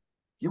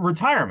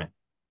 Retirement.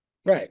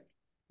 Right.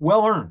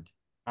 Well earned.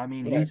 I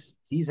mean, Right.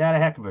 he's had a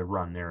heck of a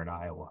run there at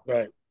Iowa.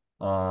 Right.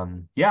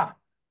 Yeah.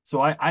 So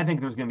I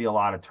think there's going to be a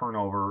lot of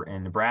turnover,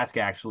 and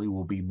Nebraska actually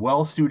will be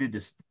well suited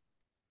to,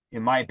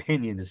 in my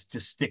opinion, is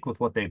just stick with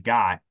what they've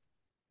got,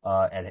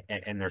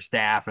 and their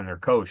staff and their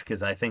coach,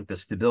 because I think the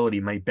stability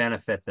might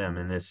benefit them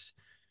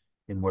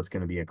in what's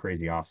going to be a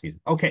crazy offseason.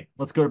 Okay,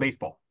 let's go to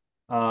baseball.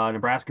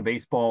 Nebraska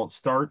baseball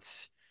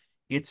starts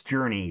its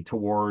journey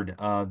toward an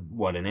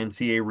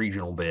NCAA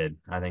regional bid.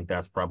 I think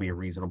that's probably a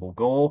reasonable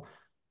goal.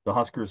 The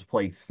Huskers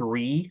play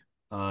 3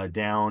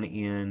 down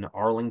in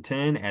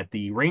Arlington at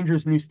the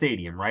Rangers' new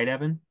stadium, right,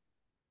 Evan?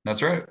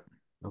 That's right.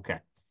 Okay.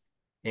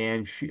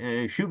 And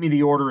shoot me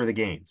the order of the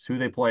games. Who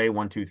they play,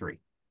 1, 2, 3.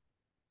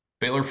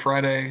 Baylor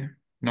Friday,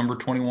 number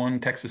 21,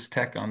 Texas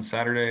Tech on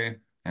Saturday,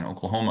 and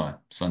Oklahoma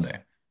Sunday.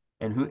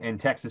 And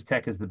Texas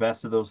Tech is the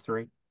best of those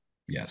 3?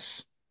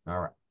 Yes. All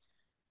right.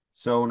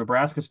 So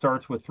Nebraska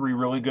starts with 3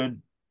 really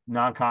good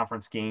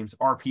non-conference games,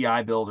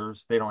 RPI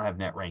builders. They don't have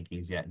net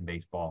rankings yet in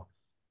baseball.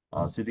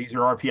 So these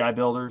are RPI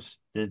builders.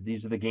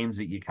 These are the games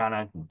that you kind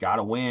of got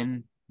to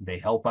win. They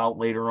help out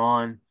later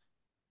on.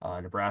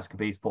 Nebraska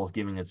baseball is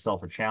giving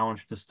itself a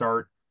challenge to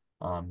start.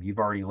 You've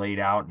already laid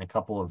out in a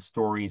couple of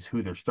stories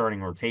who their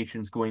starting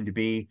rotation is going to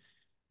be,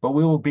 but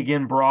we will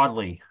begin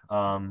broadly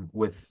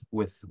with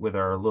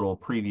our little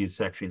preview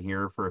section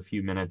here for a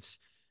few minutes.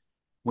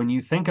 When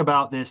you think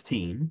about this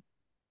team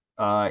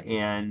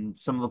and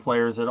some of the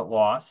players that it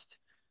lost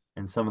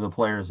and some of the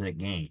players that it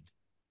gained,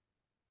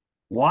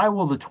 why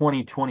will the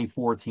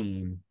 2024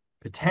 team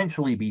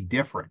potentially be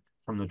different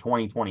from the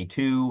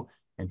 2022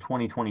 and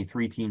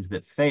 2023 teams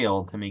that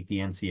failed to make the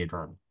NCAA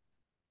tournament?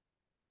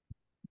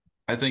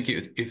 I think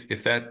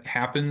if that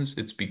happens,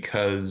 it's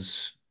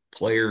because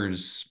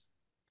players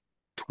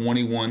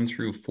 21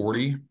 through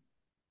 40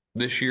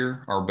 this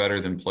year are better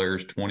than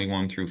players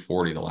 21 through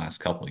 40 the last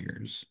couple of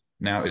years.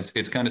 Now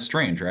it's kind of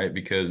strange, right?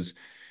 Because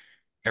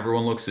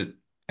everyone looks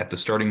at the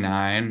starting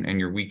 9 and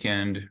your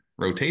weekend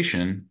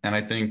rotation, and I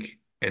think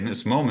in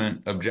this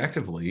moment,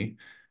 objectively,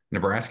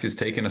 Nebraska's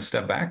taken a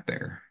step back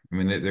there. I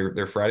mean,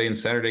 their Friday and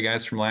Saturday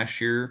guys from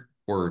last year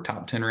were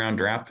top 10 round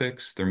draft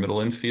picks. Their middle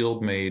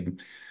infield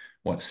made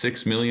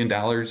 $6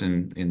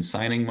 million in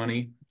signing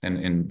money and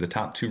in the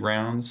top 2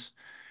 rounds.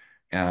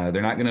 They're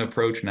not going to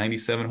approach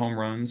 97 home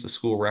runs, a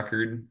school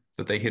record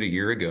that they hit a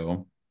year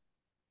ago.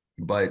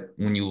 But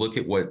when you look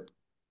at what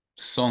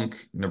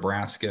sunk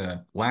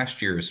Nebraska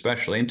last year,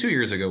 especially, and 2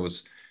 years ago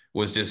was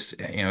just,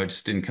 it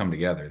just didn't come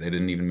together. They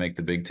didn't even make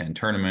the Big Ten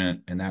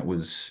tournament, and that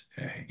was,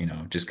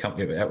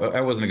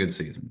 that wasn't a good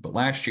season. But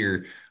last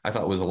year, I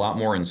thought was a lot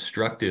more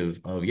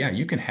instructive of,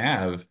 you can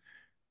have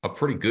a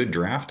pretty good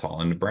draft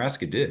haul, and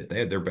Nebraska did. They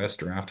had their best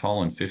draft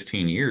haul in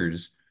 15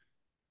 years,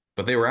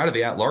 but they were out of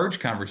the at-large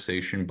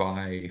conversation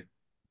by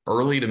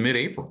early to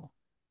mid-April.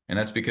 And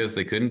that's because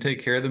they couldn't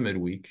take care of the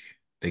midweek.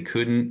 They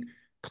couldn't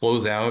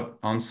close out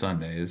on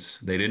Sundays.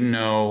 They didn't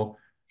know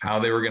how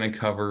they were going to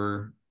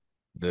cover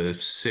the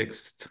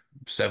 6th,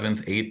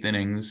 7th, 8th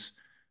innings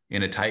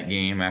in a tight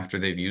game after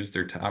they've used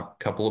their top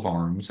couple of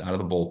arms out of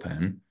the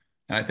bullpen.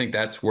 And I think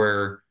that's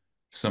where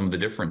some of the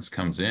difference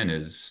comes in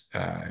is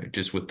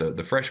just with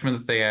the freshmen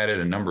that they added,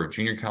 a number of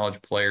junior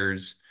college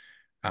players.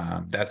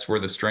 That's where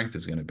the strength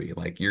is going to be.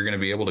 Like, you're going to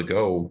be able to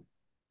go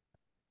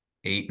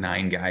 8,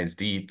 9 guys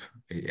deep,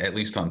 at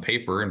least on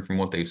paper, and from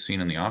what they've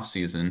seen in the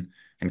offseason,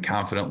 and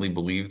confidently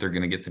believe they're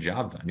going to get the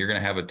job done. You're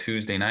going to have a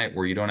Tuesday night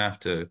where you don't have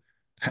to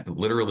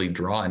literally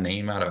draw a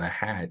name out of a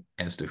hat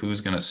as to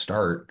who's going to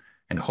start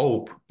and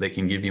hope they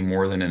can give you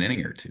more than an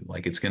inning or two.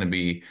 Like it's going to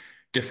be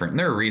different. And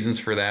there are reasons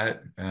for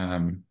that,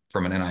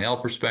 from an NIL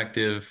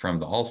perspective, from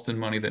the Alston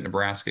money that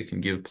Nebraska can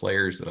give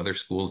players that other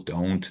schools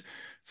don't,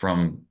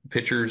 from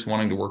pitchers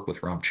wanting to work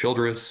with Rob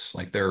Childress.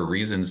 Like there are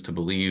reasons to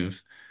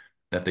believe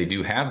that they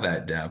do have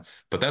that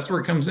depth, but that's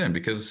where it comes in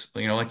because,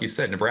 like you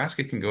said,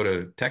 Nebraska can go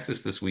to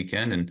Texas this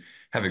weekend and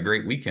have a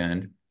great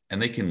weekend, and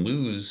they can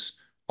lose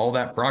all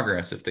that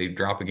progress if they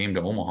drop a game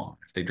to Omaha,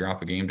 if they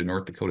drop a game to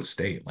North Dakota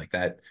State. Like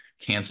that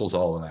cancels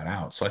all of that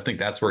out. So I think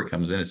that's where it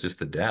comes in. It's just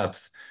the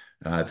depth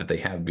that they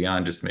have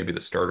beyond just maybe the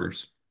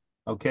starters.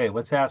 Okay,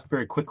 let's ask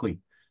very quickly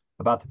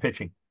about the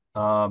pitching.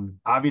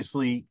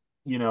 Obviously,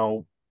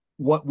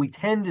 what we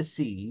tend to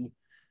see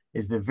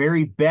is the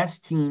very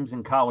best teams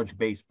in college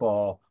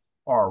baseball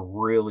are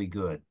really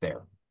good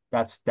there.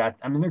 That's that.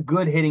 I mean, they're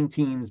good hitting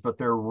teams, but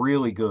they're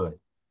really good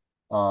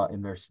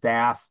in their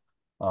staff.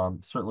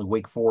 Certainly,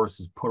 Wake Forest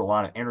has put a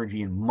lot of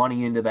energy and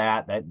money into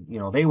that.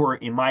 They were,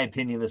 in my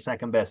opinion, the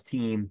second best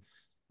team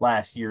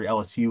last year.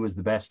 LSU was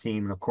the best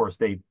team, and of course,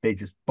 they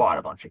just bought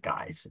a bunch of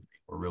guys and they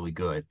were really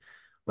good.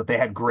 But they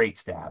had great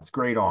staffs,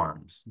 great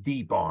arms,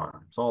 deep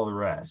arms, all the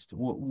rest.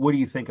 What do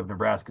you think of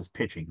Nebraska's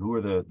pitching? Who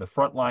are the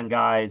frontline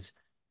guys,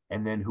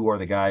 and then who are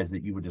the guys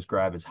that you would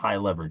describe as high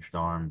leveraged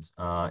arms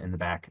in the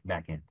back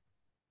end?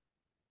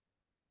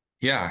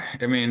 Yeah,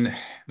 I mean,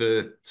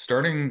 the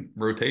starting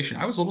rotation,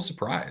 I was a little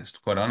surprised,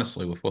 quite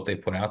honestly, with what they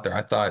put out there.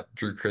 I thought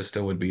Drew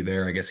Christo would be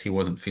there. I guess he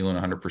wasn't feeling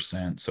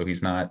 100%, so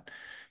he's not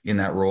in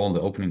that role in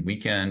the opening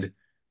weekend.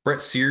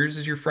 Brett Sears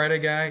is your Friday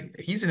guy.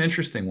 He's an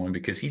interesting one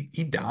because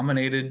he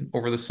dominated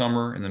over the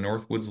summer in the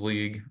Northwoods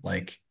League.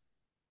 Like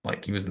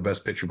he was the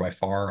best pitcher by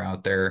far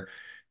out there.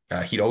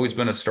 He'd always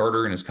been a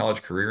starter in his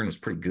college career and was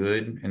pretty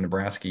good. And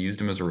Nebraska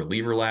used him as a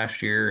reliever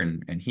last year.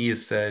 And he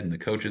has said, and the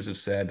coaches have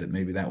said that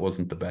maybe that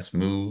wasn't the best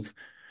move.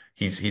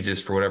 He's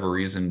just for whatever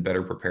reason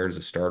better prepared as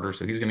a starter,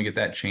 so he's going to get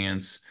that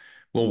chance.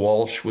 Will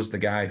Walsh was the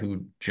guy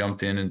who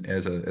jumped in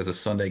as a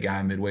Sunday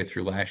guy midway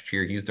through last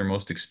year. He's their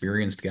most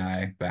experienced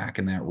guy back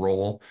in that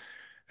role.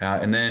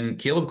 And then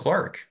Caleb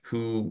Clark,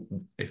 who,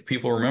 if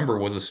people remember,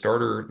 was a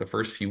starter the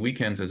first few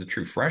weekends as a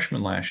true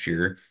freshman last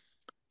year,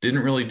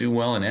 didn't really do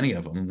well in any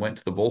of them. Went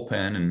to the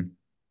bullpen and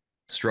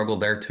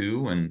struggled there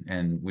too,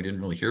 and we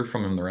didn't really hear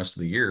from him the rest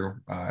of the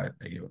year.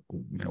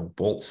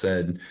 Bolt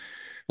said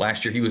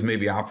last year he was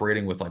maybe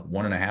operating with like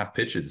 1.5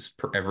 pitches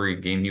per every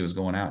game he was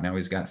going out. Now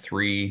he's got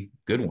 3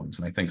 good ones,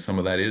 and I think some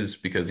of that is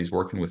because he's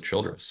working with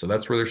Childress. So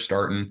that's where they're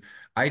starting.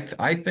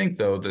 I think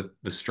though that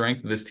the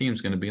strength of this team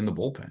is going to be in the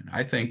bullpen.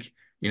 I think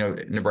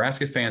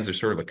Nebraska fans are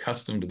sort of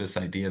accustomed to this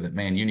idea that,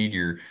 man, you need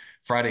your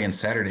Friday and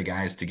Saturday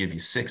guys to give you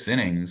 6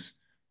 innings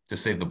to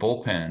save the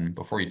bullpen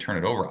before you turn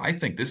it over. I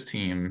think this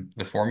team,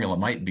 the formula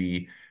might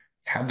be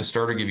have the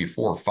starter give you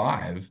 4 or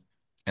 5,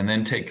 and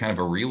then take kind of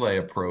a relay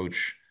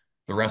approach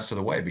the rest of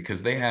the way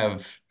because they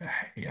have,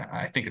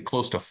 I think,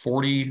 close to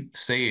 40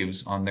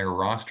 saves on their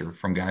roster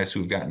from guys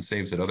who have gotten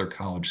saves at other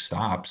college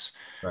stops.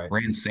 Right.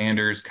 Rand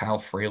Sanders, Kyle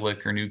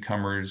Freilich are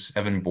newcomers.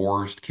 Evan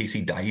Borst,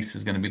 Casey Dice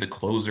is going to be the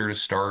closer to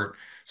start.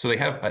 So they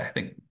have, I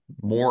think,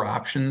 more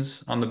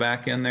options on the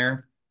back end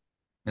there.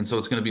 And so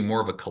it's going to be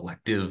more of a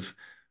collective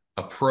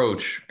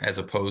approach as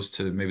opposed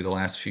to maybe the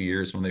last few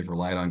years when they've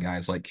relied on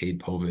guys like Cade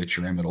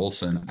Povich or Emmett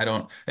Olson.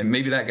 And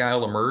maybe that guy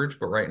will emerge,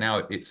 but right now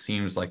it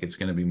seems like it's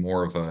going to be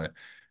more of a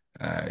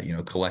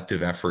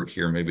collective effort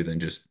here, maybe than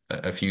just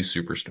a few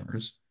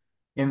superstars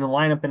In the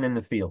lineup and in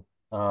the field.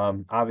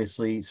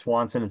 Obviously,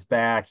 Swanson is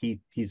back.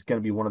 He's going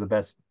to be one of the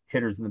best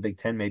hitters in the Big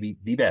Ten, maybe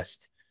the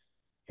best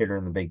hitter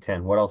in the Big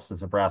Ten. What else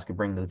does Nebraska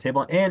bring to the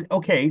table? And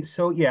okay,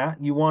 so yeah,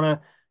 you wanna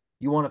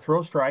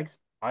throw strikes.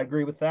 I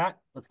agree with that.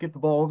 Let's get the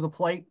ball over the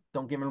plate.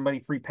 Don't give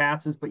anybody free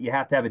passes, but you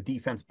have to have a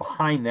defense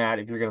behind that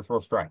if you're going to throw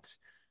strikes.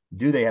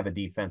 Do they have a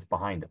defense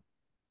behind them?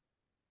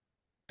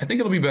 I think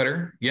it'll be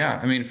better. Yeah.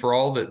 I mean, for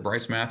all that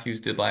Bryce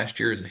Matthews did last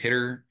year as a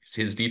hitter,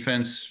 his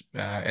defense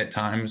at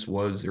times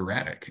was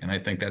erratic. And I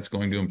think that's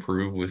going to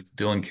improve with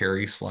Dylan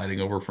Carey sliding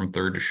over from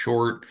third to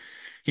short.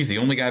 He's the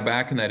only guy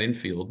back in that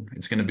infield.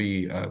 It's going to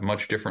be a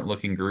much different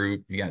looking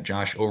group. You got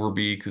Josh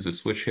Overbeek, who's a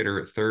switch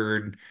hitter at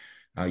third.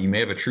 You may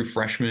have a true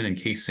freshman in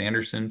Case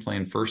Sanderson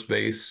playing first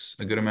base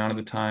a good amount of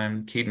the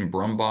time. Caden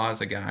Brumbaugh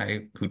is a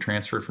guy who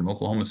transferred from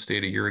Oklahoma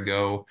State a year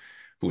ago,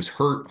 who was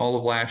hurt all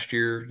of last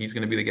year. He's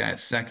going to be the guy at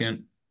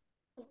second.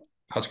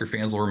 Husker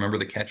fans will remember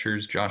the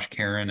catchers, Josh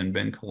Karen and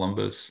Ben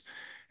Columbus.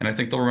 And I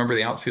think they'll remember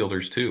the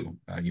outfielders too.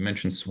 You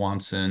mentioned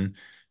Swanson,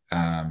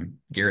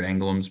 Garrett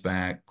Englam's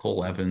back,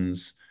 Cole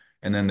Evans.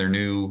 And then their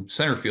new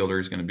center fielder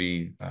is going to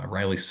be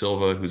Riley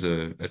Silva, who's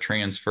a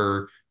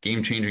transfer,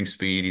 game-changing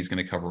speed. He's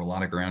going to cover a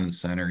lot of ground in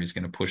center. He's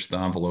going to push the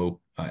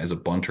envelope as a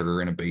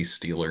bunter and a base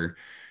stealer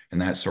and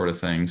that sort of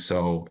thing.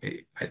 So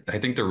I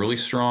think they're really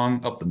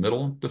strong up the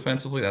middle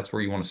defensively. That's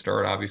where you want to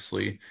start,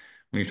 obviously,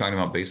 when you're talking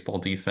about baseball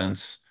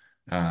defense.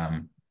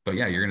 But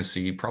yeah, you're going to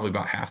see probably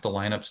about half the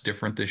lineups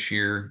different this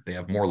year. They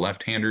have more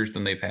left-handers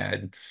than they've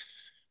had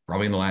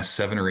probably in the last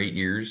 7 or 8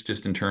 years,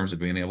 just in terms of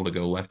being able to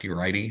go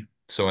lefty-righty.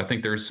 So I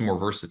think there's some more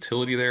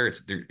versatility there.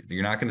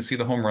 You're not going to see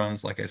the home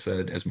runs, like I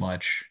said, as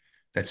much.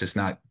 That's just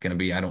not going to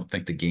be, I don't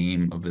think, the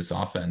game of this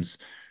offense.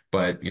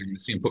 But you're going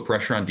to see him put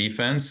pressure on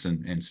defense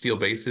and steal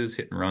bases,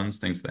 hit and runs,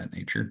 things of that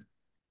nature.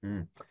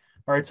 Mm.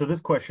 All right, so this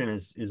question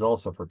is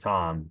also for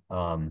Tom,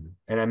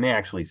 and I may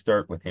actually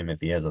start with him if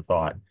he has a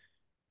thought.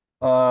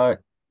 Uh,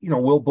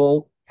 Will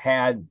Bolt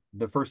had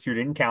the first year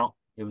didn't count.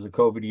 It was a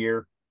COVID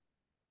year.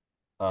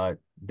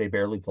 They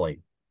barely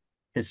played.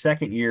 His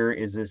second year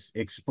is this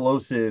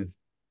explosive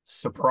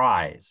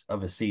surprise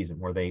of a season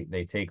where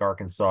they take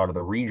Arkansas to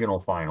the regional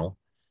final.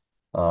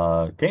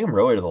 Take them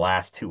really to the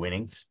last two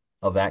innings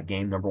of that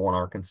game, number one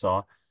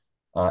Arkansas.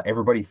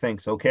 Everybody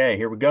thinks, okay,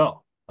 here we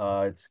go.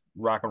 It's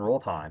rock and roll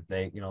time.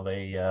 They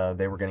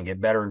were going to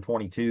get better in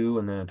 22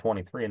 and then in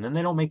 23, and then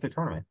they don't make the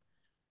tournament.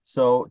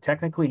 So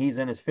technically he's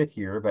in his fifth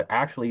year, but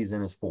actually he's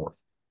in his fourth.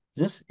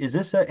 Is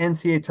this an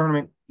NCAA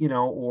tournament,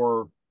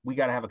 or we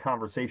got to have a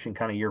conversation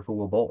kind of year for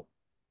Will Bolt?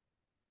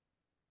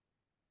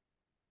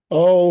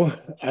 Oh,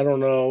 I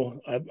don't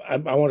know. I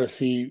want to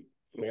see.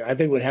 I mean, I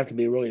think it would have to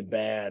be really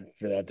bad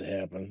for that to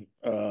happen.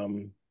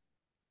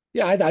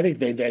 Yeah, I think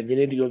they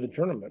need to go to the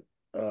tournament.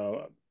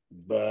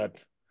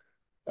 But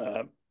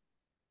uh,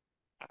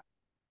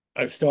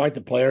 I still like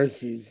the players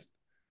he's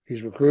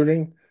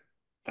recruiting.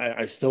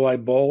 I still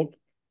like Bolt.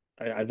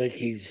 I think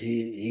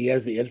he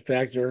has the it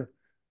factor.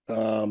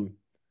 Um,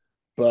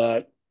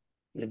 but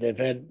they've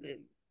had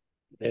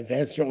they've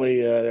had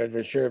certainly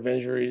their share of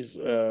injuries.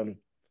 Uh,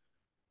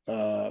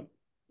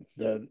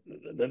 the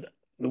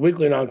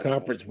weekly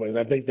non-conference wins.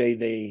 I think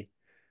they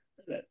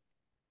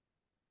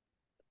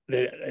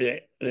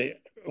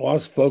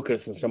lost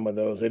focus in some of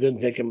those. They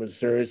didn't take them as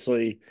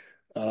seriously.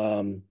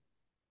 Um,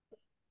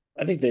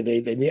 I think they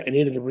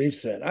needed the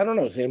reset. I don't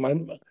know, Sam.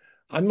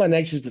 I'm not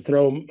anxious to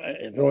throw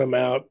him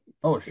out.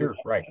 Oh, You sure,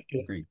 right,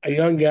 know, agreed. a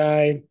young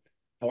guy.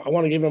 I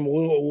want to give him a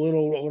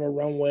little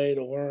runway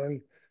to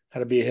learn how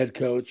to be a head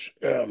coach.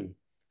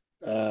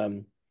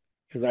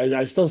 Because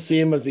I still see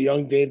him as a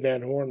young Dave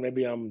Van Horn.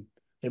 Maybe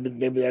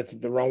that's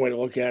the wrong way to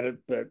look at it,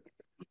 but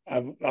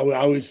I've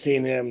always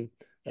seen him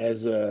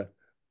as a,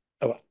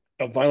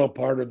 a vital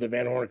part of the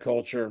Van Horn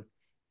culture,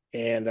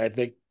 and I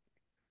think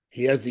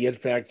he has the it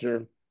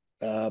factor.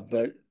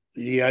 But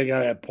you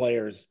gotta have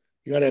players,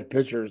 you gotta have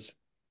pitchers.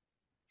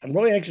 I'm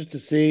really anxious to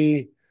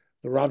see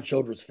the Rob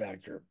Childress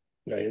factor.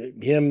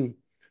 Him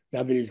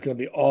now that he's going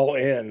to be all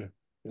in.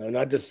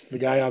 Not just the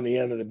guy on the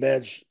end of the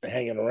bench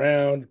hanging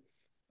around.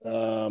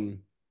 Um,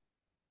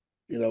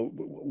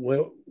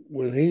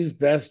 when he's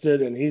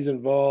vested and he's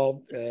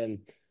involved and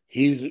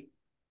he's,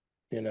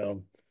 you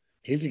know,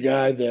 he's a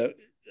guy that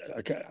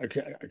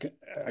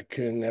I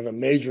can have a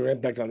major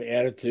impact on the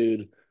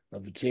attitude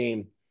of the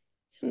team.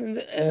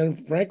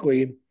 And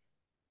frankly,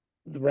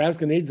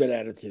 Nebraska needs that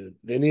attitude.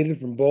 They need it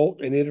from Bolt.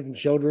 They need it from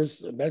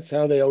Childress. That's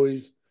how they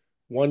always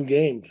won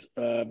games.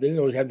 They didn't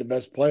always have the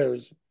best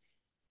players,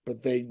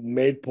 but they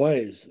made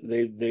plays.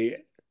 They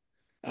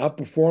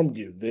outperformed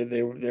you.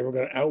 They were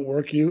going to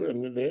outwork you,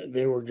 and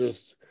they were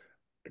just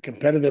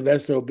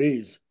competitive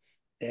SOBs,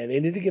 and they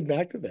need to get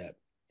back to that.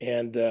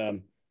 And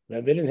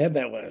they didn't have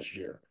that last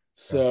year. Yeah.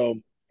 So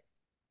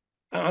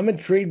I'm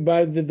intrigued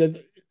by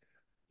the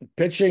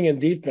pitching and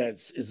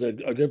defense is a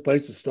good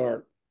place to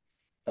start.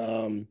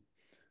 Um,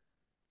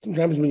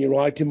 Sometimes when you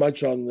rely too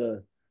much on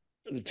the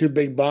two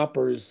big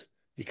boppers,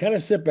 you kind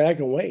of sit back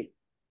and wait.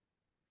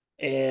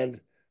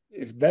 And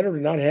it's better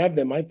to not have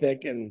them, I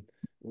think. And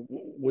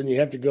when you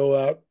have to go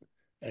out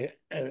and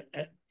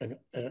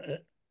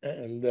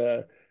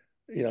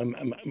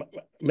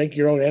make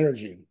your own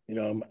energy,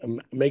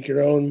 make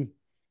your own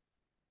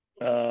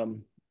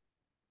um,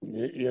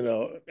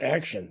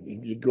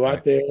 action. You go Right.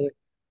 out there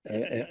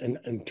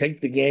and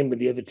take the game to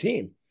the other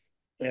team.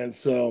 And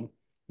so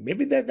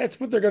maybe that's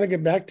what they're going to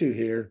get back to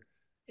here.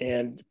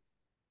 And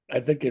I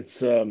think it's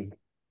certainly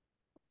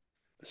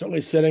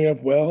setting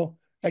up well.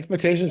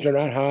 Expectations are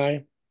not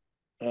high.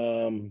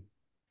 Um,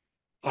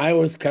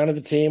 Iowa's kind of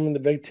the team in the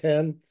Big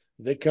Ten.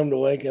 They come to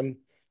Lincoln.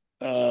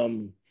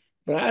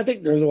 But I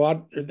think there's a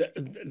lot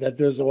that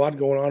there's a lot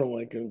going on in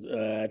Lincoln.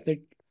 I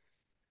think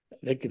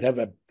they could have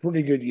a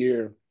pretty good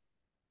year.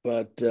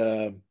 But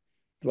am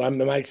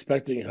I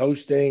expecting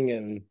hosting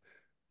and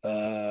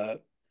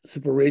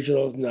super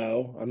regionals?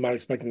 No, I'm not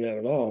expecting that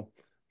at all.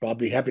 But I'll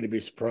be happy to be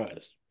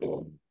surprised.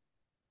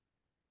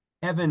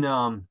 Evan,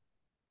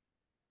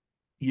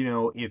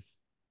 if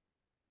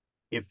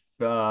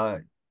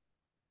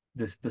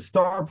the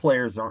star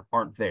players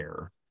aren't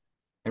there,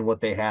 and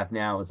what they have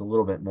now is a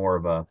little bit more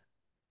of a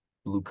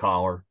blue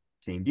collar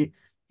team. Do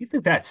you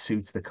think that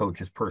suits the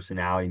coach's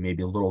personality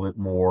maybe a little bit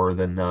more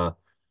than the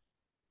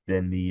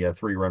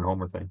 3-run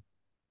homer thing?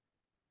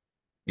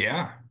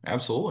 Yeah,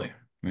 absolutely.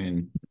 I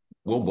mean,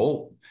 Will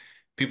Bolt,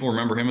 people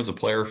remember him as a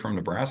player from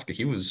Nebraska.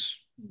 He was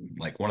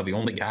like one of the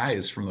only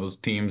guys from those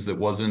teams that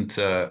wasn't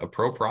a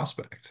pro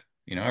prospect.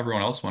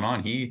 Everyone else went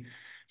on. He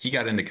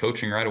got into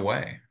coaching right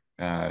away.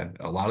 A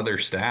lot of their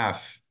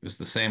staff was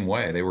the same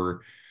way. They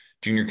were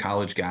junior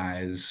college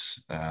guys,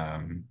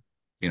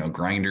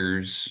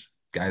 grinders,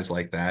 guys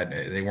like that.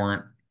 They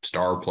weren't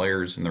star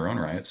players in their own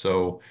right.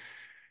 So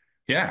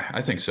yeah,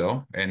 I think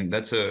so. And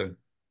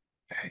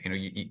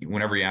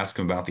whenever you ask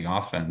them about the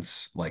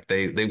offense, like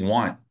they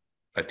want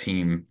a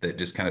team that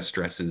just kind of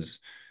stresses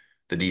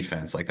the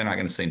defense. Like they're not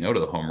going to say no to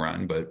the home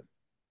run, but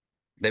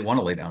they want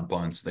to lay down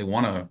bunts. They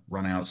want to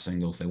run out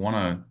singles. They want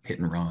to hit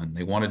and run.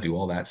 They want to do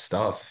all that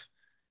stuff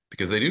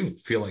because they do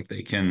feel like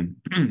they can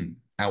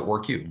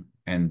outwork you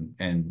and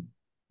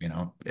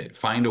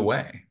find a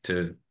way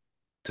to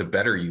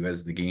better you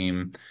as the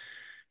game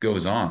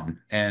goes on.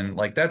 And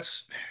like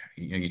that's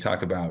you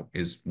talk about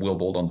is Will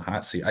Bolt on the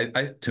hot seat.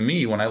 I to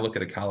me, when I look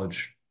at a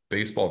college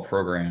baseball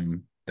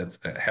program that's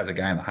has a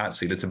guy in the hot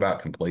seat, it's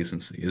about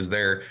complacency. Is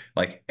there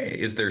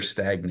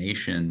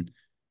stagnation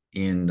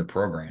in the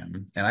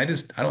program? And I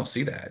don't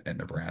see that at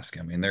Nebraska.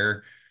 I mean,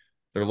 they're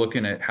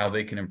looking at how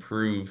they can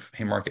improve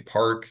Haymarket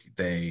Park.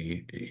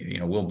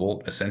 Will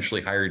Bolt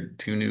essentially hired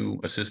two new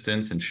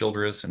assistants in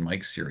Childress and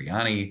Mike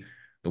Sirianni.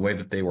 The way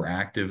that they were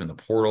active in the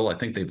portal, I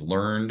think they've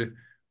learned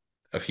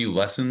a few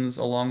lessons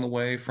along the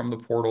way from the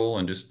portal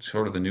and just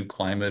sort of the new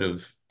climate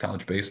of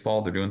college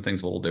baseball. They're doing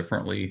things a little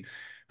differently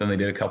than they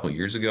did a couple of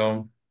years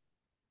ago.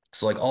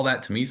 So like all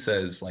that to me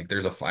says like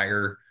there's a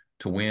fire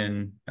to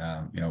win.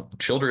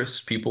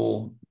 Childress,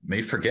 people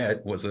may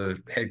forget, was a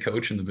head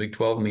coach in the Big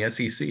 12 and the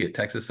SEC at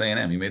Texas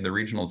A&M. He made the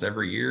regionals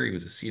every year. He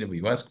was a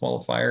CWS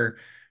qualifier,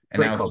 and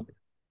Great now coach.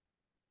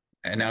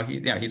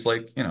 he's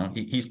like,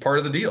 he's part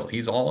of the deal.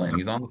 He's all in.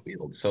 He's on the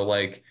field. So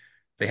like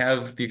they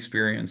have the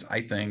experience.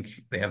 I think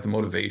they have the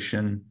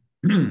motivation,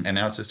 and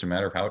now it's just a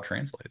matter of how it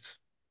translates.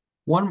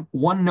 One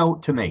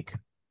note to make.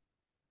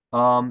 They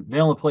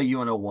only play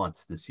UNO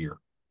once this year,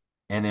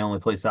 and they only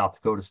play South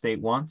Dakota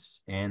State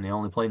once, and they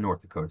only play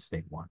North Dakota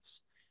State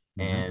once.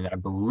 And I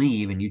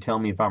believe, and you tell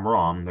me if I'm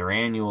wrong, their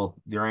annual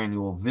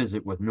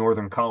visit with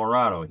Northern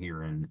Colorado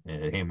here in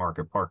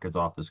Haymarket Park is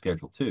off the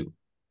schedule too.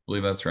 I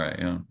believe that's right.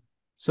 Yeah.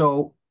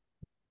 So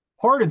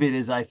part of it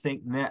is I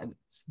think that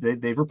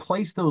they've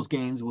replaced those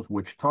games with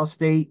Wichita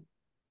State,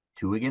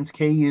 2 against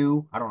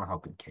KU. I don't know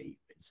how good KU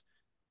is.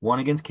 1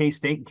 against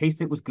K-State, and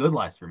K-State was good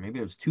last year. Maybe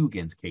it was 2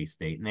 against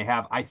K-State, and they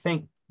have, I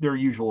think, their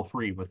usual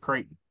 3 with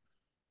Creighton.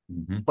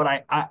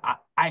 But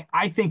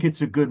I think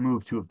it's a good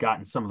move to have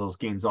gotten some of those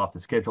games off the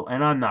schedule.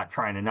 And I'm not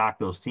trying to knock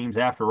those teams.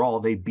 After all,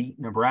 they beat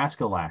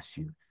Nebraska last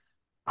year.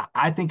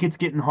 I think it's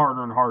getting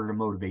harder and harder to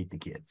motivate the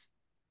kids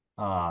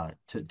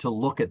to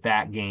look at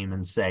that game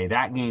and say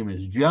that game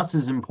is just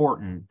as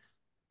important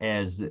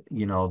as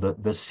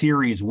the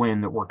series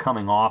win that we're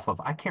coming off of.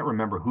 I can't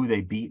remember who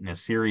they beat in a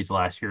series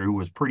last year who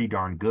was pretty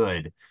darn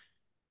good.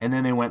 And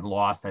then they went and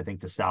lost, I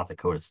think, to South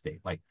Dakota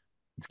State. Like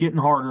it's getting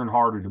harder and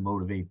harder to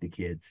motivate the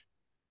kids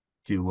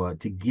to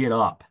get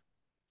up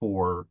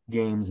for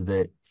games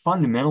that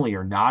fundamentally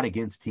are not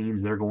against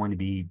teams they're going to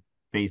be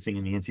facing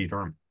in the NCAA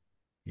tournament.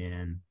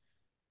 And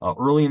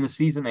early in the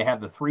season, they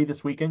have the 3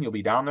 this weekend. You'll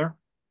be down there.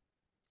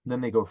 Then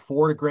they go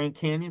 4 to Grand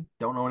Canyon.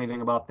 Don't know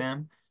anything about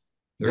them.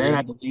 Then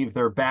I believe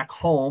they're back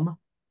home.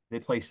 They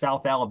play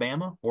South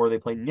Alabama or they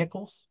play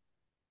Nichols.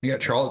 You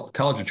got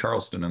College of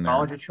Charleston in there.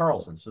 College of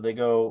Charleston. So they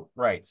go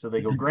So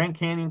they go Grand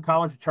Canyon,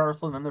 College of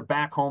Charleston. Then they're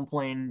back home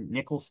playing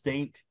Nichols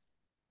State.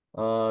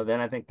 Then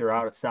I think they're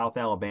out at South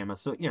Alabama.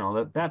 So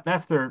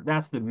that's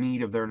the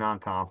meat of their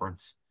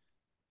non-conference.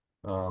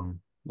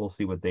 We'll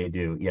see what they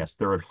do. Yes,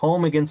 they're at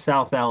home against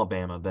South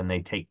Alabama. Then they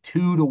take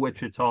 2 to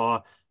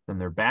Wichita. Then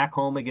they're back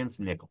home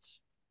against Nichols.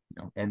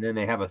 Yeah. And then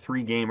they have a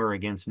 3-gamer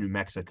against New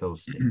Mexico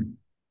State.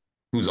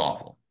 Who's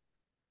awful.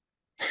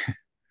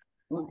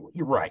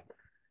 You're right.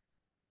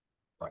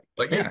 Right.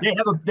 But yeah.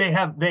 They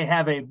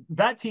have a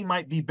that team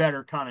might be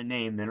better kind of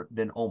name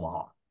than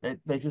Omaha.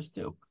 They just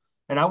do.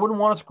 And I wouldn't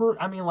want to screw it.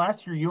 I mean,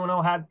 last year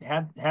UNO had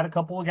a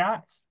couple of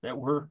guys that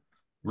were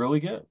really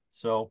good.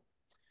 So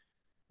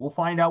we'll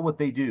find out what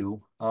they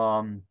do.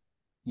 I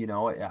don't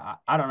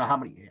know how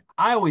many.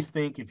 I always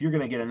think if you're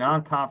going to get a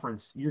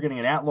non-conference, you're getting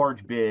an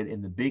at-large bid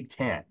in the Big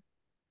Ten.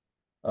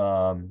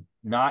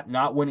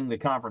 Not winning the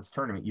conference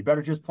tournament. You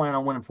better just plan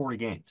on winning 40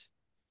 games.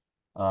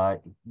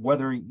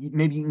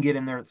 Maybe you can get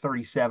in there at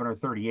 37 or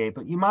 38,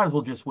 but you might as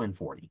well just win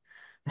 40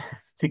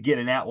 to get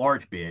an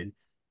at-large bid.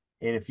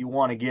 And if you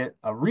want to get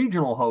a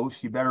regional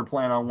host, you better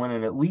plan on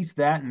winning at least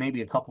that and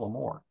maybe a couple of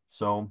more.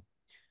 So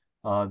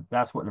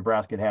that's what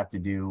Nebraska would have to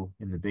do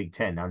in the Big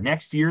Ten. Now,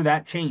 next year,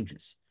 that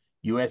changes.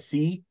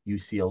 USC,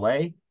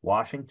 UCLA,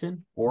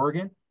 Washington,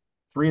 Oregon,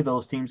 3 of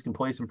those teams can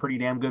play some pretty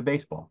damn good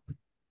baseball.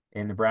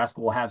 And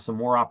Nebraska will have some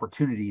more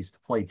opportunities to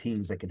play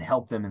teams that can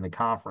help them in the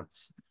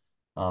conference.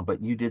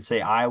 But you did say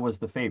Iowa's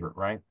the favorite,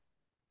 right?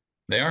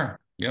 They are.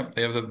 Yep.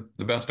 They have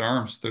the best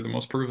arms. They're the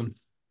most proven.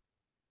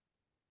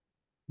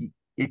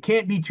 It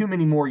can't be too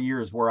many more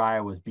years where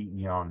Iowa's beating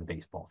you on the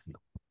baseball field.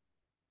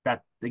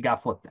 They got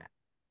to flip that.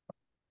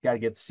 Got to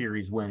get the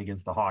series win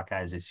against the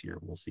Hawkeyes this year.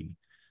 We'll see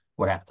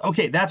what happens.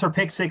 Okay, that's our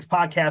Pick 6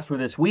 podcast for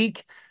this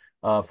week.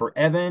 For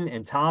Evan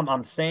and Tom,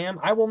 I'm Sam.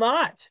 I will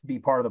not be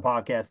part of the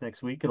podcast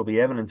next week. It'll be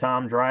Evan and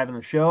Tom driving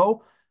the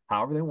show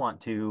however they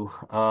want to.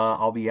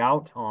 I'll be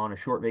out on a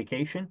short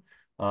vacation.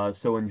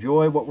 So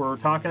enjoy what we're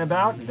talking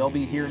about, and they'll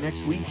be here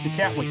next week to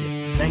chat with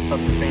you. Thanks,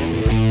 Husker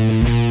fans.